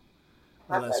know.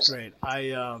 Oh, that's great.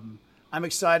 I'm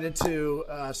excited to.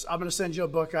 I'm going to send you a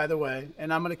book either way,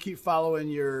 and I'm going to keep following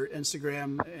your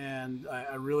Instagram. And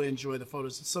I really enjoy the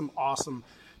photos. It's some awesome.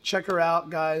 Check her out,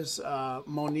 guys.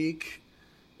 Monique,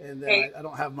 and then I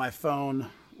don't have my phone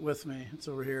with me. It's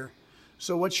over here.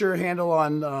 So, what's your handle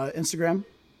on Instagram?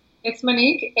 It's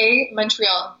Monique A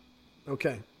Montreal.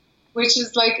 Okay. Which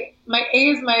is like my A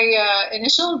is my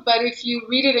initial, but if you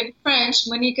read it in French,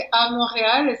 Monique à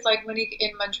Montréal, it's like Monique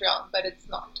in Montreal, but it's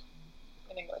not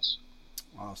in English.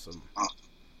 Awesome.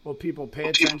 Well, people, pay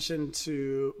attention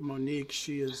to Monique.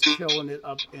 She is killing it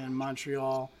up in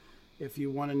Montreal. If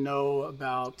you want to know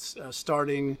about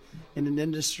starting in an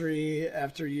industry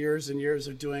after years and years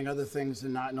of doing other things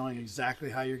and not knowing exactly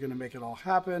how you're going to make it all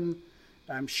happen,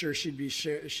 I'm sure she'd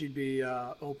be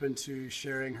open to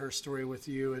sharing her story with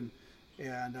you and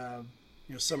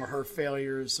some of her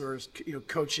failures, or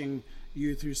coaching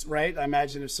you through. Right? I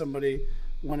imagine if somebody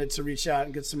wanted to reach out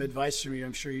and get some advice from you,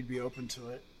 I'm sure you'd be open to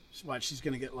it. Watch, she's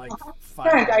going to get like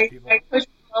 500 people. I coach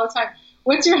all the time.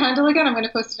 What's your handle again? I'm going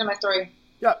to post it in my story.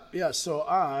 Yeah. So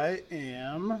I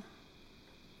am.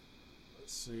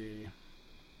 Let's see.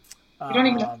 You don't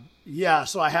even know. Yeah,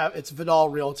 so I have, it's Vidal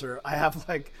Realtor. I have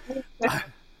like. Are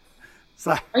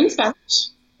you Spanish?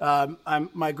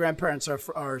 My grandparents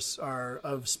are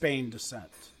of Spain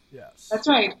descent. Yes. That's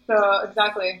right. So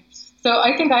exactly. So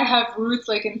I think I have roots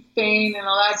like in Spain and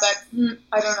all that, but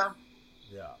I don't know.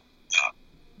 Yeah.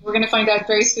 We're gonna find out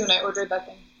very soon. I ordered that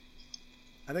thing.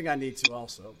 I think I need to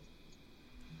also.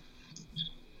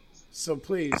 So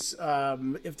please,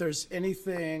 if there's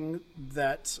anything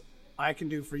that I can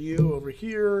do for you over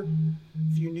here,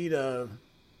 if you need a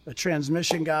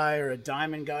transmission guy or a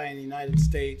diamond guy in the United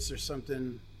States or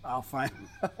something, I'll find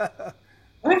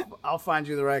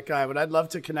you the right guy. But I'd love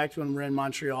to connect when we're in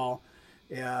Montreal.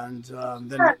 And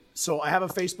so I have a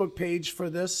Facebook page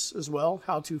for this as well,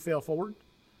 How to Fail Forward.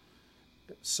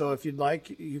 So if you'd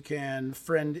like, you can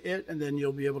friend it, and then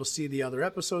you'll be able to see the other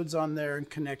episodes on there and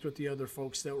connect with the other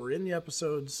folks that were in the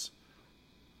episodes.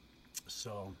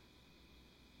 So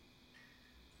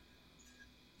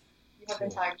you have been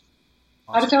tagged.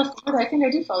 Awesome. How to Fail Forward? I think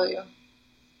I do follow you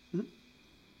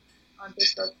on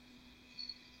Facebook.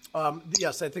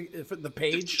 Yes, I think if the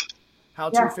page, How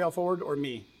to Fail Forward, or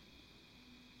me.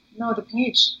 No, the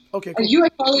page. Okay, cool. I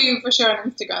follow you for sure on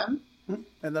Instagram.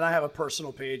 And then I have a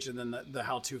personal page, and then the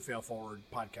How to Fail Forward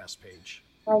podcast page.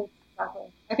 Right,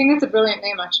 exactly. I think that's a brilliant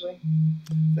name, actually.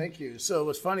 Thank you. So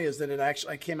what's funny is that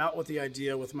I came out with the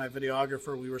idea with my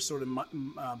videographer. We were sort of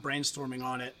brainstorming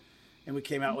on it, and we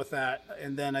came out with that.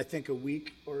 And then I think a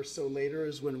week or so later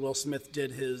is when Will Smith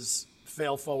did his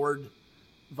Fail Forward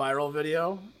viral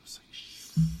video. It's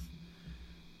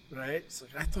like, right? It's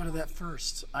like, I thought of that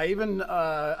first. I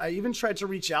even tried to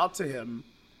reach out to him,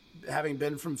 having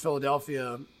been from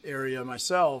Philadelphia area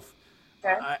myself.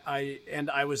 Okay.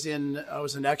 I was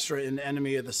an extra in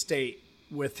Enemy of the State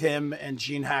with him and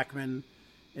Gene Hackman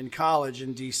in college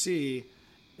in DC.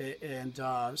 And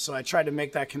so I tried to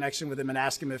make that connection with him and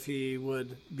ask him if he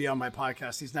would be on my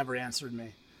podcast. He's never answered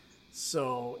me.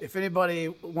 So if anybody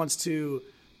wants to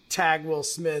tag Will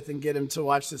Smith and get him to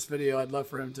watch this video, I'd love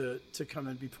for him to come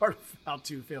and be part of How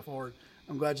to Fail Forward.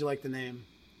 I'm glad you like the name.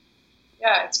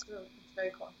 Yeah, it's cool. It's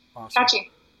very cool. Awesome. Catchy.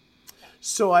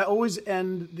 So I always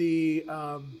end the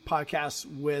podcast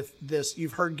with this.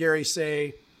 You've heard Gary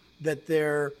say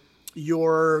that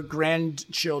your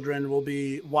grandchildren will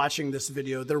be watching this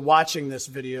video. They're watching this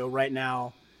video right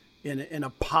now in a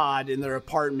pod in their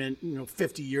apartment,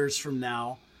 50 years from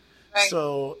now. Right.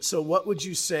 So what would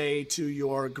you say to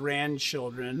your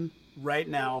grandchildren right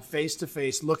now, face to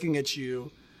face, looking at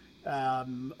you,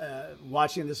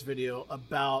 watching this video,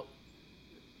 about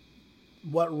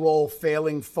what role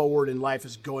failing forward in life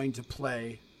is going to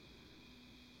play,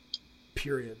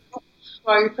 period?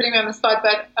 Well, you're putting me on the spot,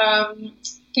 but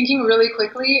thinking really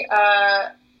quickly,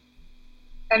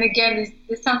 and again,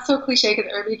 this sounds so cliche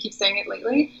because everybody keeps saying it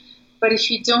lately, but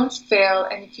if you don't fail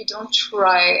and if you don't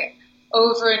try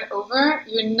over and over,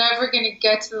 you're never going to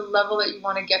get to the level that you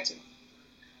want to get to.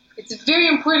 It's very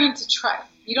important to try.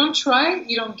 You don't try,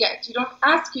 you don't get. You don't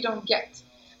ask, you don't get.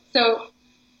 So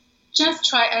just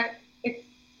try. And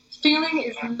failing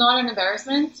is not an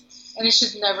embarrassment, and it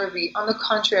should never be. On the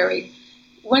contrary,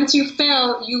 once you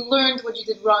fail, you learned what you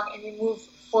did wrong, and you move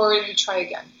forward and you try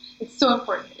again. It's so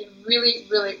important. It really,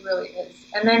 really, really is.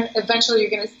 And then eventually you're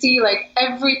going to see like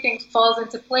everything falls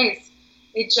into place.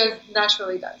 It just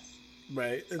naturally does.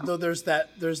 Right. So. Though there's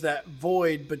that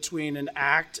void between an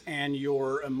act and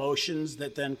your emotions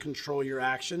that then control your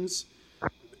actions.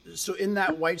 So in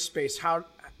that white space,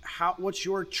 what's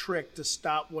your trick to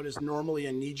stop what is normally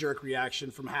a knee-jerk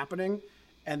reaction from happening,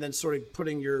 and then sort of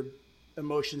putting your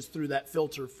emotions through that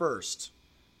filter first.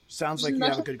 Sounds like There's you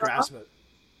have a nothing good grasp of it.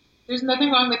 There's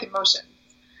nothing wrong with emotions.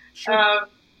 Sure.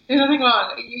 There's nothing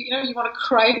wrong. You want to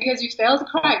cry because you failed?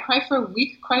 Cry for a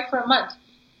week, cry for a month.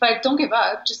 But don't give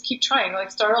up. Just keep trying. Like,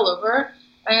 start all over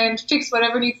and fix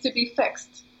whatever needs to be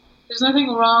fixed. There's nothing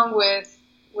wrong with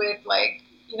like,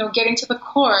 getting to the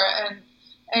core.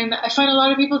 And I find a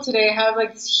lot of people today have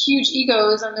like these huge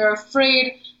egos, and they're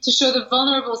afraid to show the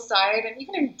vulnerable side. And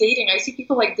even in dating, I see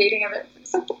people like dating and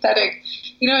it's so pathetic.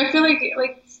 I feel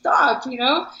like stop,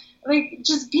 like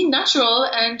just be natural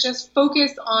and just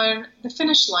focus on the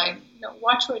finish line.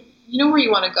 Watch where where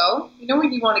you want to go. Where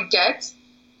you want to get.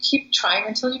 Keep trying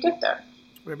until you get there.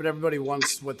 Right, but everybody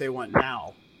wants what they want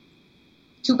now.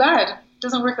 Too bad. It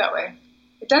doesn't work that way.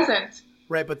 It doesn't.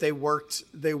 Right, but they worked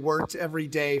every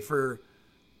day for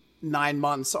 9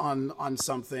 months on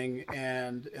something,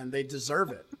 and they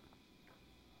deserve it.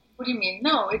 What do you mean?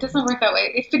 No, it doesn't work that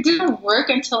way. If it didn't work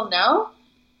until now,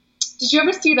 did you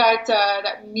ever see that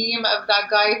meme of that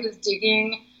guy who's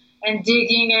digging and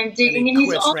digging and digging, and he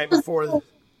he's quits right before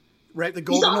the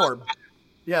golden orb.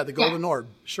 Yeah, the golden orb.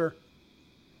 Sure.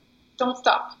 Don't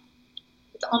stop.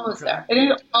 It's almost there.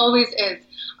 And it always is.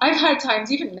 I've had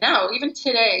times, even now, even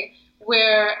today,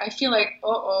 where I feel like,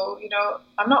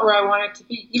 I'm not where I want it to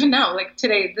be. Even now, like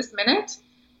today, this minute,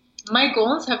 my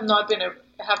goals have not been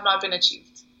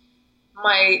achieved.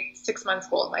 My 6 months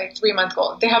goal, my 3 month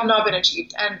goal, they have not been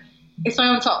achieved, and it's my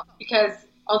own fault because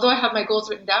although I have my goals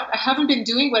written down, I haven't been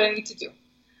doing what I need to do.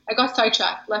 I got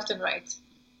sidetracked left and right.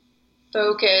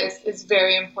 Focus is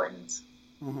very important.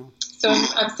 Mm-hmm. So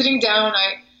I'm sitting down.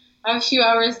 I have a few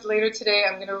hours later today.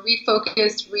 I'm going to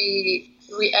refocus,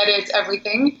 re-edit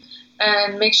everything,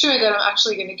 and make sure that I'm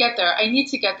actually going to get there. I need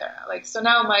to get there. Like, so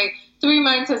now my 3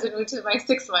 months has been moved to my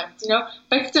 6 months,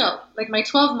 but still, like my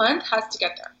 12 month has to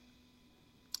get there.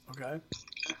 Okay.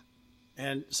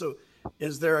 And so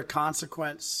is there a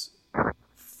consequence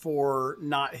for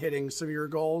not hitting some of your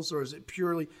goals, or is it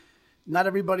purely not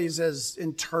everybody's as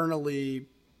internally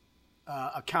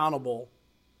accountable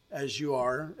as you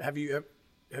are? Have you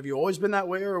always been that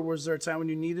way, or was there a time when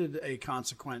you needed a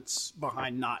consequence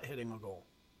behind not hitting a goal?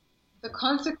 The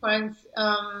consequence,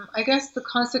 I guess the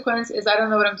consequence is I don't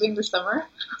know what I'm doing this summer.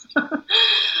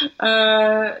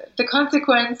 The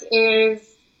consequence is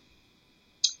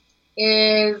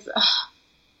I'm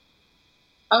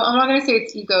not going to say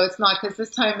it's ego. It's not, because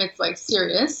this time it's like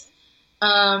serious.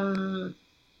 The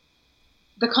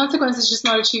consequence is just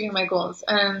not achieving my goals.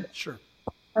 And sure.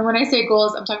 And when I say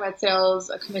goals, I'm talking about sales,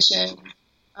 a commission,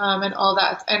 and all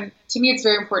that. And to me, it's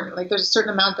very important. Like, there's a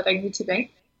certain amount that I need to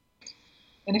make.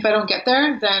 And if I don't get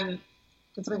there, then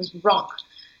something's wrong.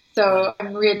 So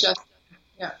I'm readjusting.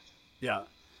 Yeah. Yeah.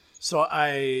 So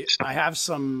I have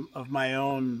some of my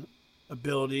own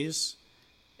abilities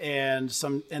and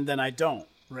then I don't,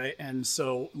 right? And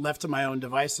so left to my own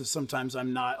devices, sometimes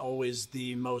I'm not always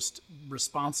the most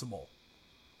responsible,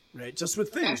 right? Just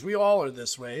with things. We all are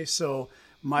this way. So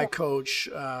my coach,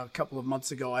 a couple of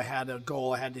months ago, I had a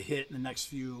goal I had to hit in the next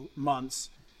few months.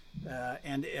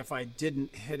 And if I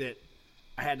didn't hit it,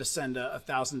 I had to send a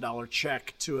 $1,000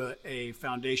 check to a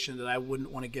foundation that I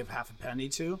wouldn't want to give half a penny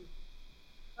to.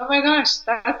 Oh my gosh,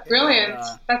 that's brilliant.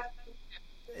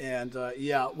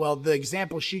 Well, the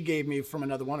example she gave me from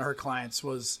another one of her clients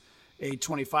was a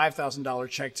 $25,000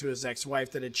 check to his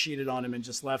ex-wife that had cheated on him and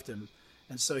just left him.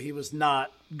 And so he was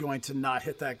not going to not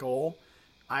hit that goal.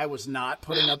 I was not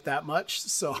putting up that much.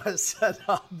 So I said,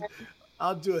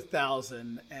 I'll do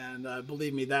 1,000. And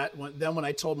believe me, then when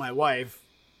I told my wife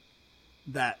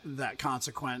that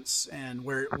consequence and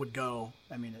where it would go,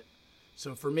 I mean,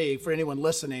 so for me, for anyone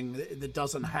listening that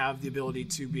doesn't have the ability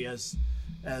to be have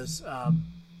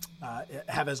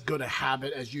as good a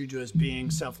habit as you do as being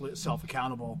self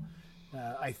accountable,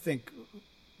 I think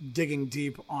digging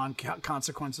deep on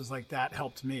consequences like that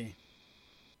helped me.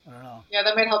 I don't know. Yeah,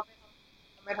 that might help.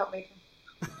 Me.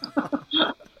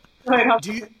 Might help.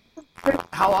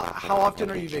 How often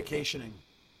are you vacationing?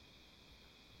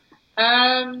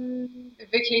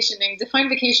 Vacationing. Define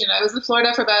vacation. I was in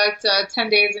Florida for about 10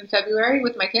 days in February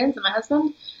with my kids and my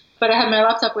husband, but I had my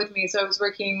laptop with me, so I was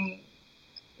working.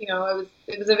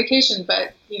 It was a vacation,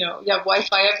 but you have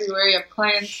Wi-Fi everywhere. You have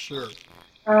clients. Sure.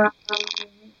 I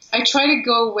try to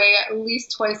go away at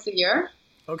least twice a year.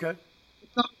 Okay.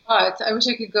 It's not a lot. I wish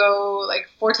I could go like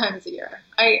 4 times a year.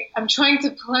 I'm trying to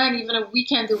plan even a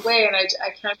weekend away, and I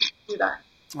can't do that.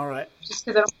 All right. Just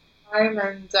because I don't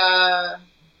have time,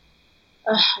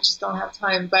 and I just don't have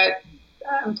time. But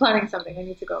I'm planning something. I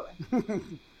need to go away.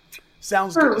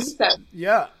 Sounds good.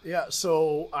 Yeah.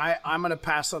 So I'm going to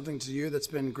pass something to you that's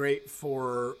been great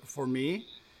for me.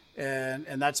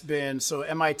 And that's been, so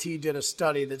MIT did a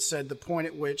study that said the point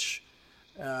at which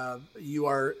you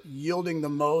are yielding the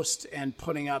most and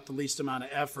putting out the least amount of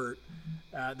effort,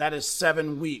 that is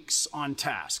 7 weeks on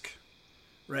task,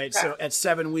 right? Okay. So at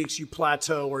 7 weeks, you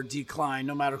plateau or decline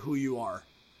no matter who you are.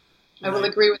 I will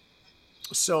agree with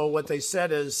you. So what they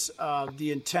said is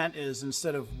the intent is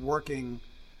instead of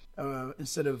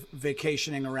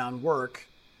vacationing around work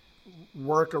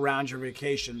around your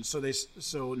vacation.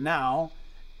 So now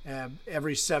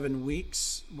every 7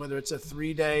 weeks, whether it's a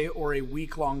 3-day or a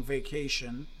week-long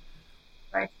vacation,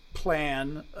 Right.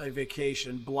 plan a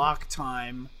vacation, block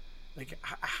time. Like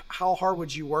how hard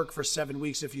would you work for 7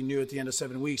 weeks if you knew at the end of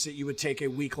 7 weeks that you would take a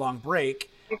week-long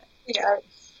break? Yeah, I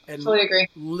And totally agree.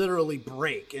 literally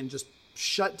break and just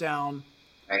shut down,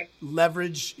 Right.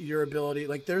 leverage your ability.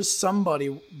 Like there's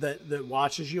somebody that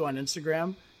watches you on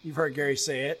Instagram. You've heard Gary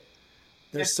say it.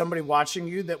 There's somebody watching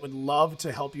you that would love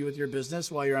to help you with your business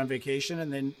while you're on vacation,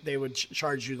 and then they would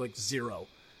charge you like zero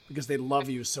because they love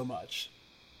you so much.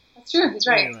 That's true. He's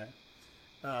right. Anyway,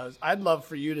 I'd love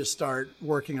for you to start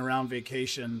working around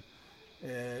vacation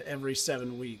every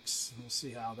 7 weeks. We'll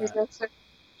see how that.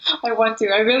 I want to.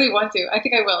 I really want to. I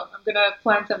think I will. I'm gonna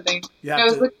plan something. I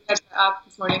was looking at the app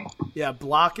this morning. Yeah,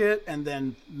 block it and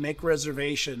then make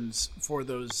reservations for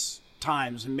those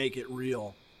times and make it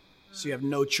real, so you have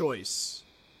no choice.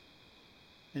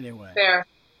 Anyway, There.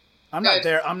 I'm not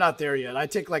there. I'm not there yet. I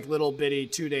take like little bitty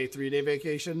 2-day, 3-day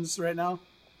vacations right now.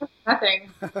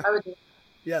 Nothing. I would do.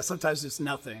 Yeah, sometimes it's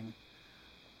nothing.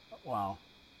 Wow.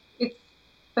 It's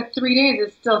but 3 days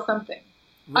is still something.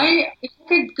 Right. If I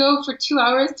could go for 2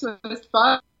 hours to a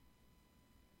spot.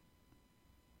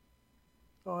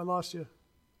 Oh, I lost you.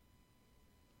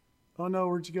 Oh no,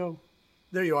 where'd you go?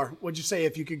 There you are. What'd you say?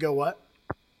 If you could go what?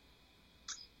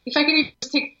 If I could even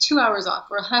just take 2 hours off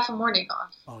or half a morning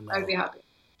off, Oh, no. I'd be happy.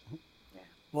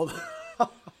 Well,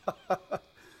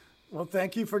 well,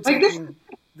 thank you for Like taking.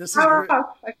 This is Hour great.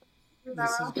 off.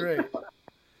 This is great.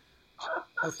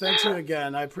 Well, thank you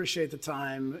again. I appreciate the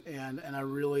time, and I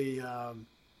really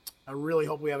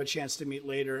hope we have a chance to meet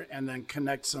later and then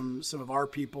connect some of our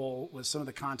people with some of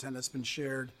the content that's been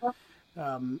shared.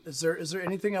 Is there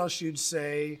anything else you'd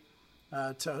say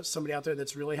to somebody out there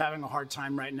that's really having a hard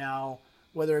time right now,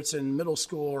 whether it's in middle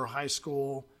school or high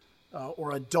school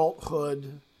or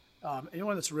adulthood?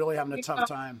 Anyone that's really having a tough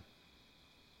time?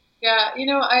 Yeah,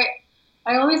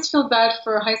 I always feel bad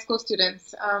for high school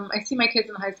students. I see my kids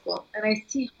in high school, and I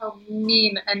see how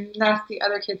mean and nasty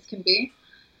other kids can be.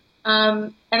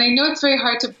 And I know it's very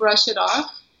hard to brush it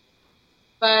off,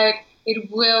 but it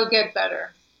will get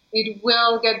better. It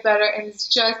will get better, and it's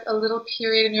just a little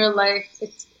period in your life.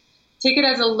 Take it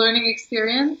as a learning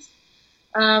experience.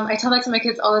 I tell that to my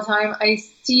kids all the time. I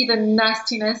see the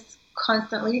nastiness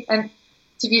constantly, and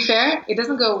to be fair, it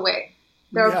doesn't go away.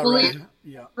 There are bullies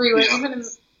everywhere, even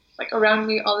around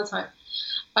me all the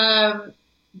time.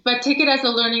 But take it as a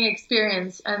learning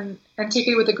experience and take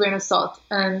it with a grain of salt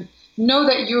and know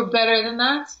that you're better than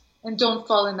that and don't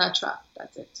fall in that trap.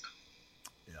 That's it.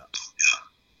 Yeah,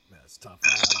 it's tough.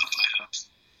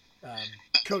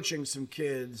 Coaching some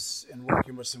kids and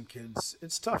working with some kids,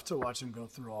 it's tough to watch them go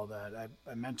through all that.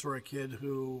 I mentor a kid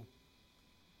who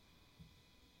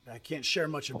I can't share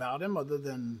much about him other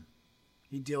than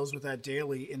he deals with that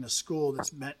daily in a school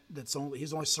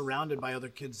he's only surrounded by other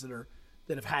kids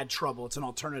that have had trouble. It's an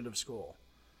alternative school.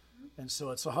 And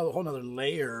so it's a whole other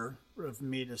layer of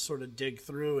me to sort of dig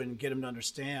through and get him to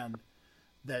understand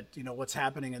that, what's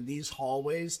happening in these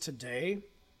hallways today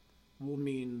will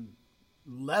mean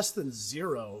less than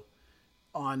zero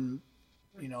on,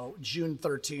 June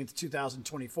 13th,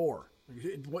 2024.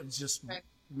 It would just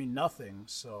mean nothing.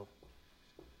 So,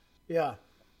 yeah.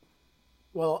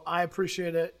 Well, I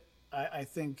appreciate it. I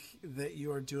think that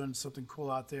you are doing something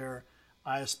cool out there.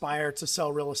 I aspire to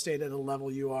sell real estate at a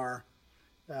level you are,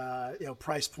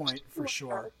 price point for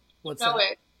sure. What's that?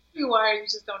 It. You are, you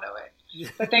just don't know it. Yeah.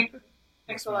 But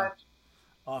thanks a lot.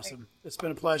 Awesome. Thanks. It's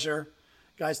been a pleasure.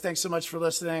 Guys, thanks so much for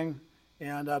listening.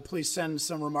 And please send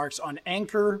some remarks on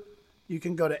Anchor. You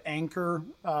can go to Anchor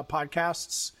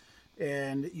podcasts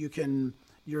and you can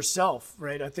yourself,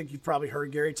 right? I think you've probably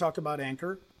heard Gary talk about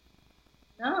Anchor.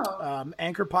 No.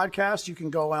 Anchor podcast, you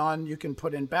can go on, you can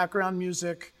put in background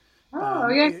music.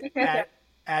 Yes.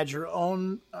 Add your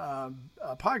own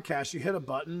podcast. You hit a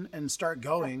button and start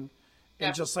going. Yeah.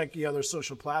 And just like the other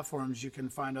social platforms, you can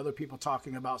find other people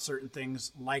talking about certain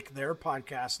things like their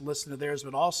podcast, listen to theirs,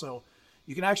 but also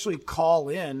you can actually call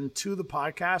in to the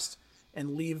podcast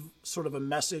and leave sort of a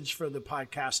message for the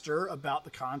podcaster about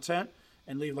the content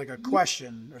and leave like a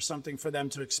question or something for them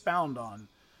to expound on.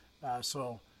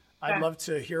 So I'd love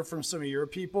to hear from some of your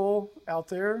people out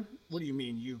there. What do you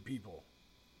mean, you people?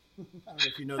 I don't know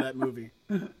if you know that movie.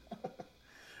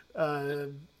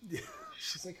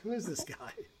 She's like, who is this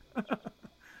guy?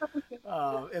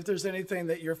 If there's anything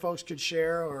that your folks could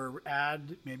share or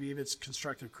add, maybe if it's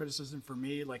constructive criticism for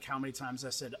me, like how many times I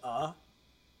said, I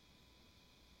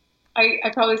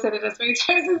probably said it as many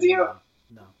times as you.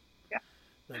 No. Yeah.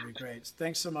 That'd be great.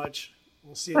 Thanks so much.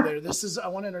 We'll see you later. I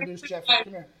want to introduce Jeffrey.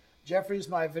 Come here. Jeffrey's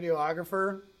my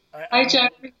videographer. Hi,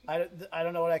 Jeffrey. I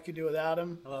don't know what I could do without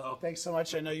him. Hello. Thanks so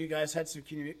much. I know you guys had some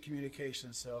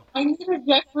communication, so. I need a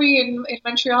Jeffrey in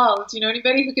Montreal. Do you know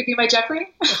anybody who could be my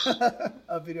Jeffrey?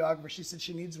 A videographer. She said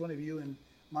she needs one of you in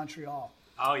Montreal.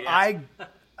 Oh, yeah.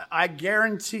 I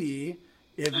guarantee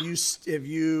if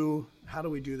you, how do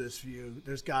we do this for you?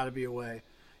 There's got to be a way.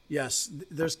 Yes,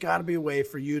 there's got to be a way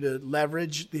for you to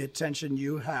leverage the attention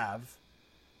you have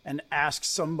and ask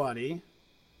somebody.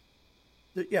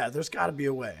 Yeah, there's got to be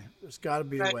a way. There's got to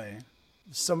be a way.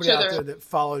 Somebody out there that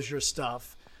follows your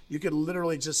stuff. You could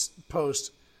literally just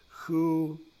post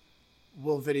who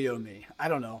will video me. I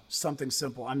don't know, something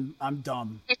simple. I'm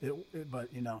dumb, but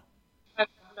you know. I have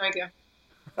no idea.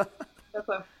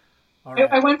 All right.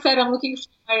 I once said I'm looking for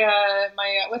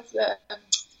my what's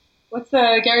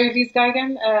the Gary Vee's guy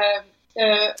again?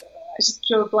 I just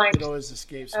drew a blank. It always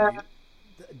escapes me.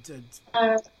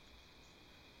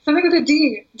 Something with a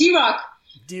D. D-Rock.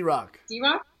 D-Rock.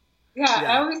 D-Rock? Yeah,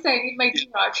 I always say I need my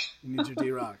D-Rock. You need your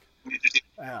D-Rock.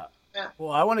 Yeah.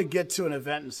 Well, I want to get to an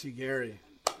event and see Gary.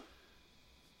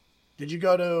 Did you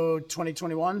go to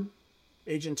 2021?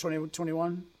 Agent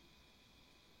 2021?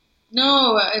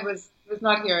 No, it was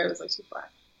not here. It was like too far.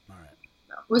 All right.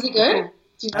 No. Was it good?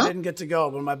 Do you know? I didn't get to go,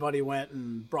 but my buddy went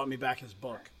and brought me back his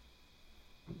book.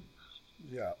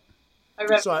 Yeah. I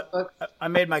read the book. I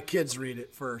made my kids read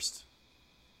it first.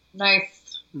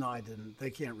 Nice. No, I didn't. They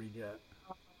can't read yet.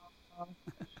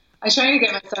 I was trying to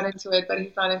get my son into it, but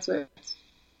he's not into it.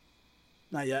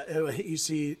 Not yet. You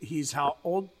see, he's how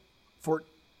old? 17.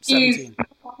 He's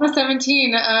almost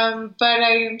 17. But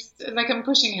I'm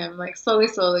pushing him, like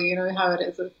slowly. You know how it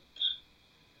is with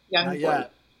young boys. Not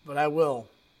yet, but I will.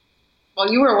 Well,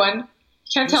 you were one. You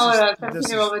can't tell a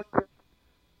 17-year-old.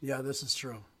 Yeah, this is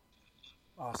true.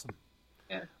 Awesome.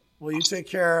 Yeah. Well, you take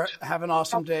care. Have an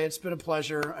awesome day. It's been a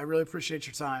pleasure. I really appreciate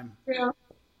your time. Yeah. All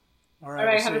right. All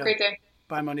right. Have a great day.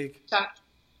 Bye, Monique. Ciao.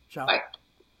 Ciao. Bye.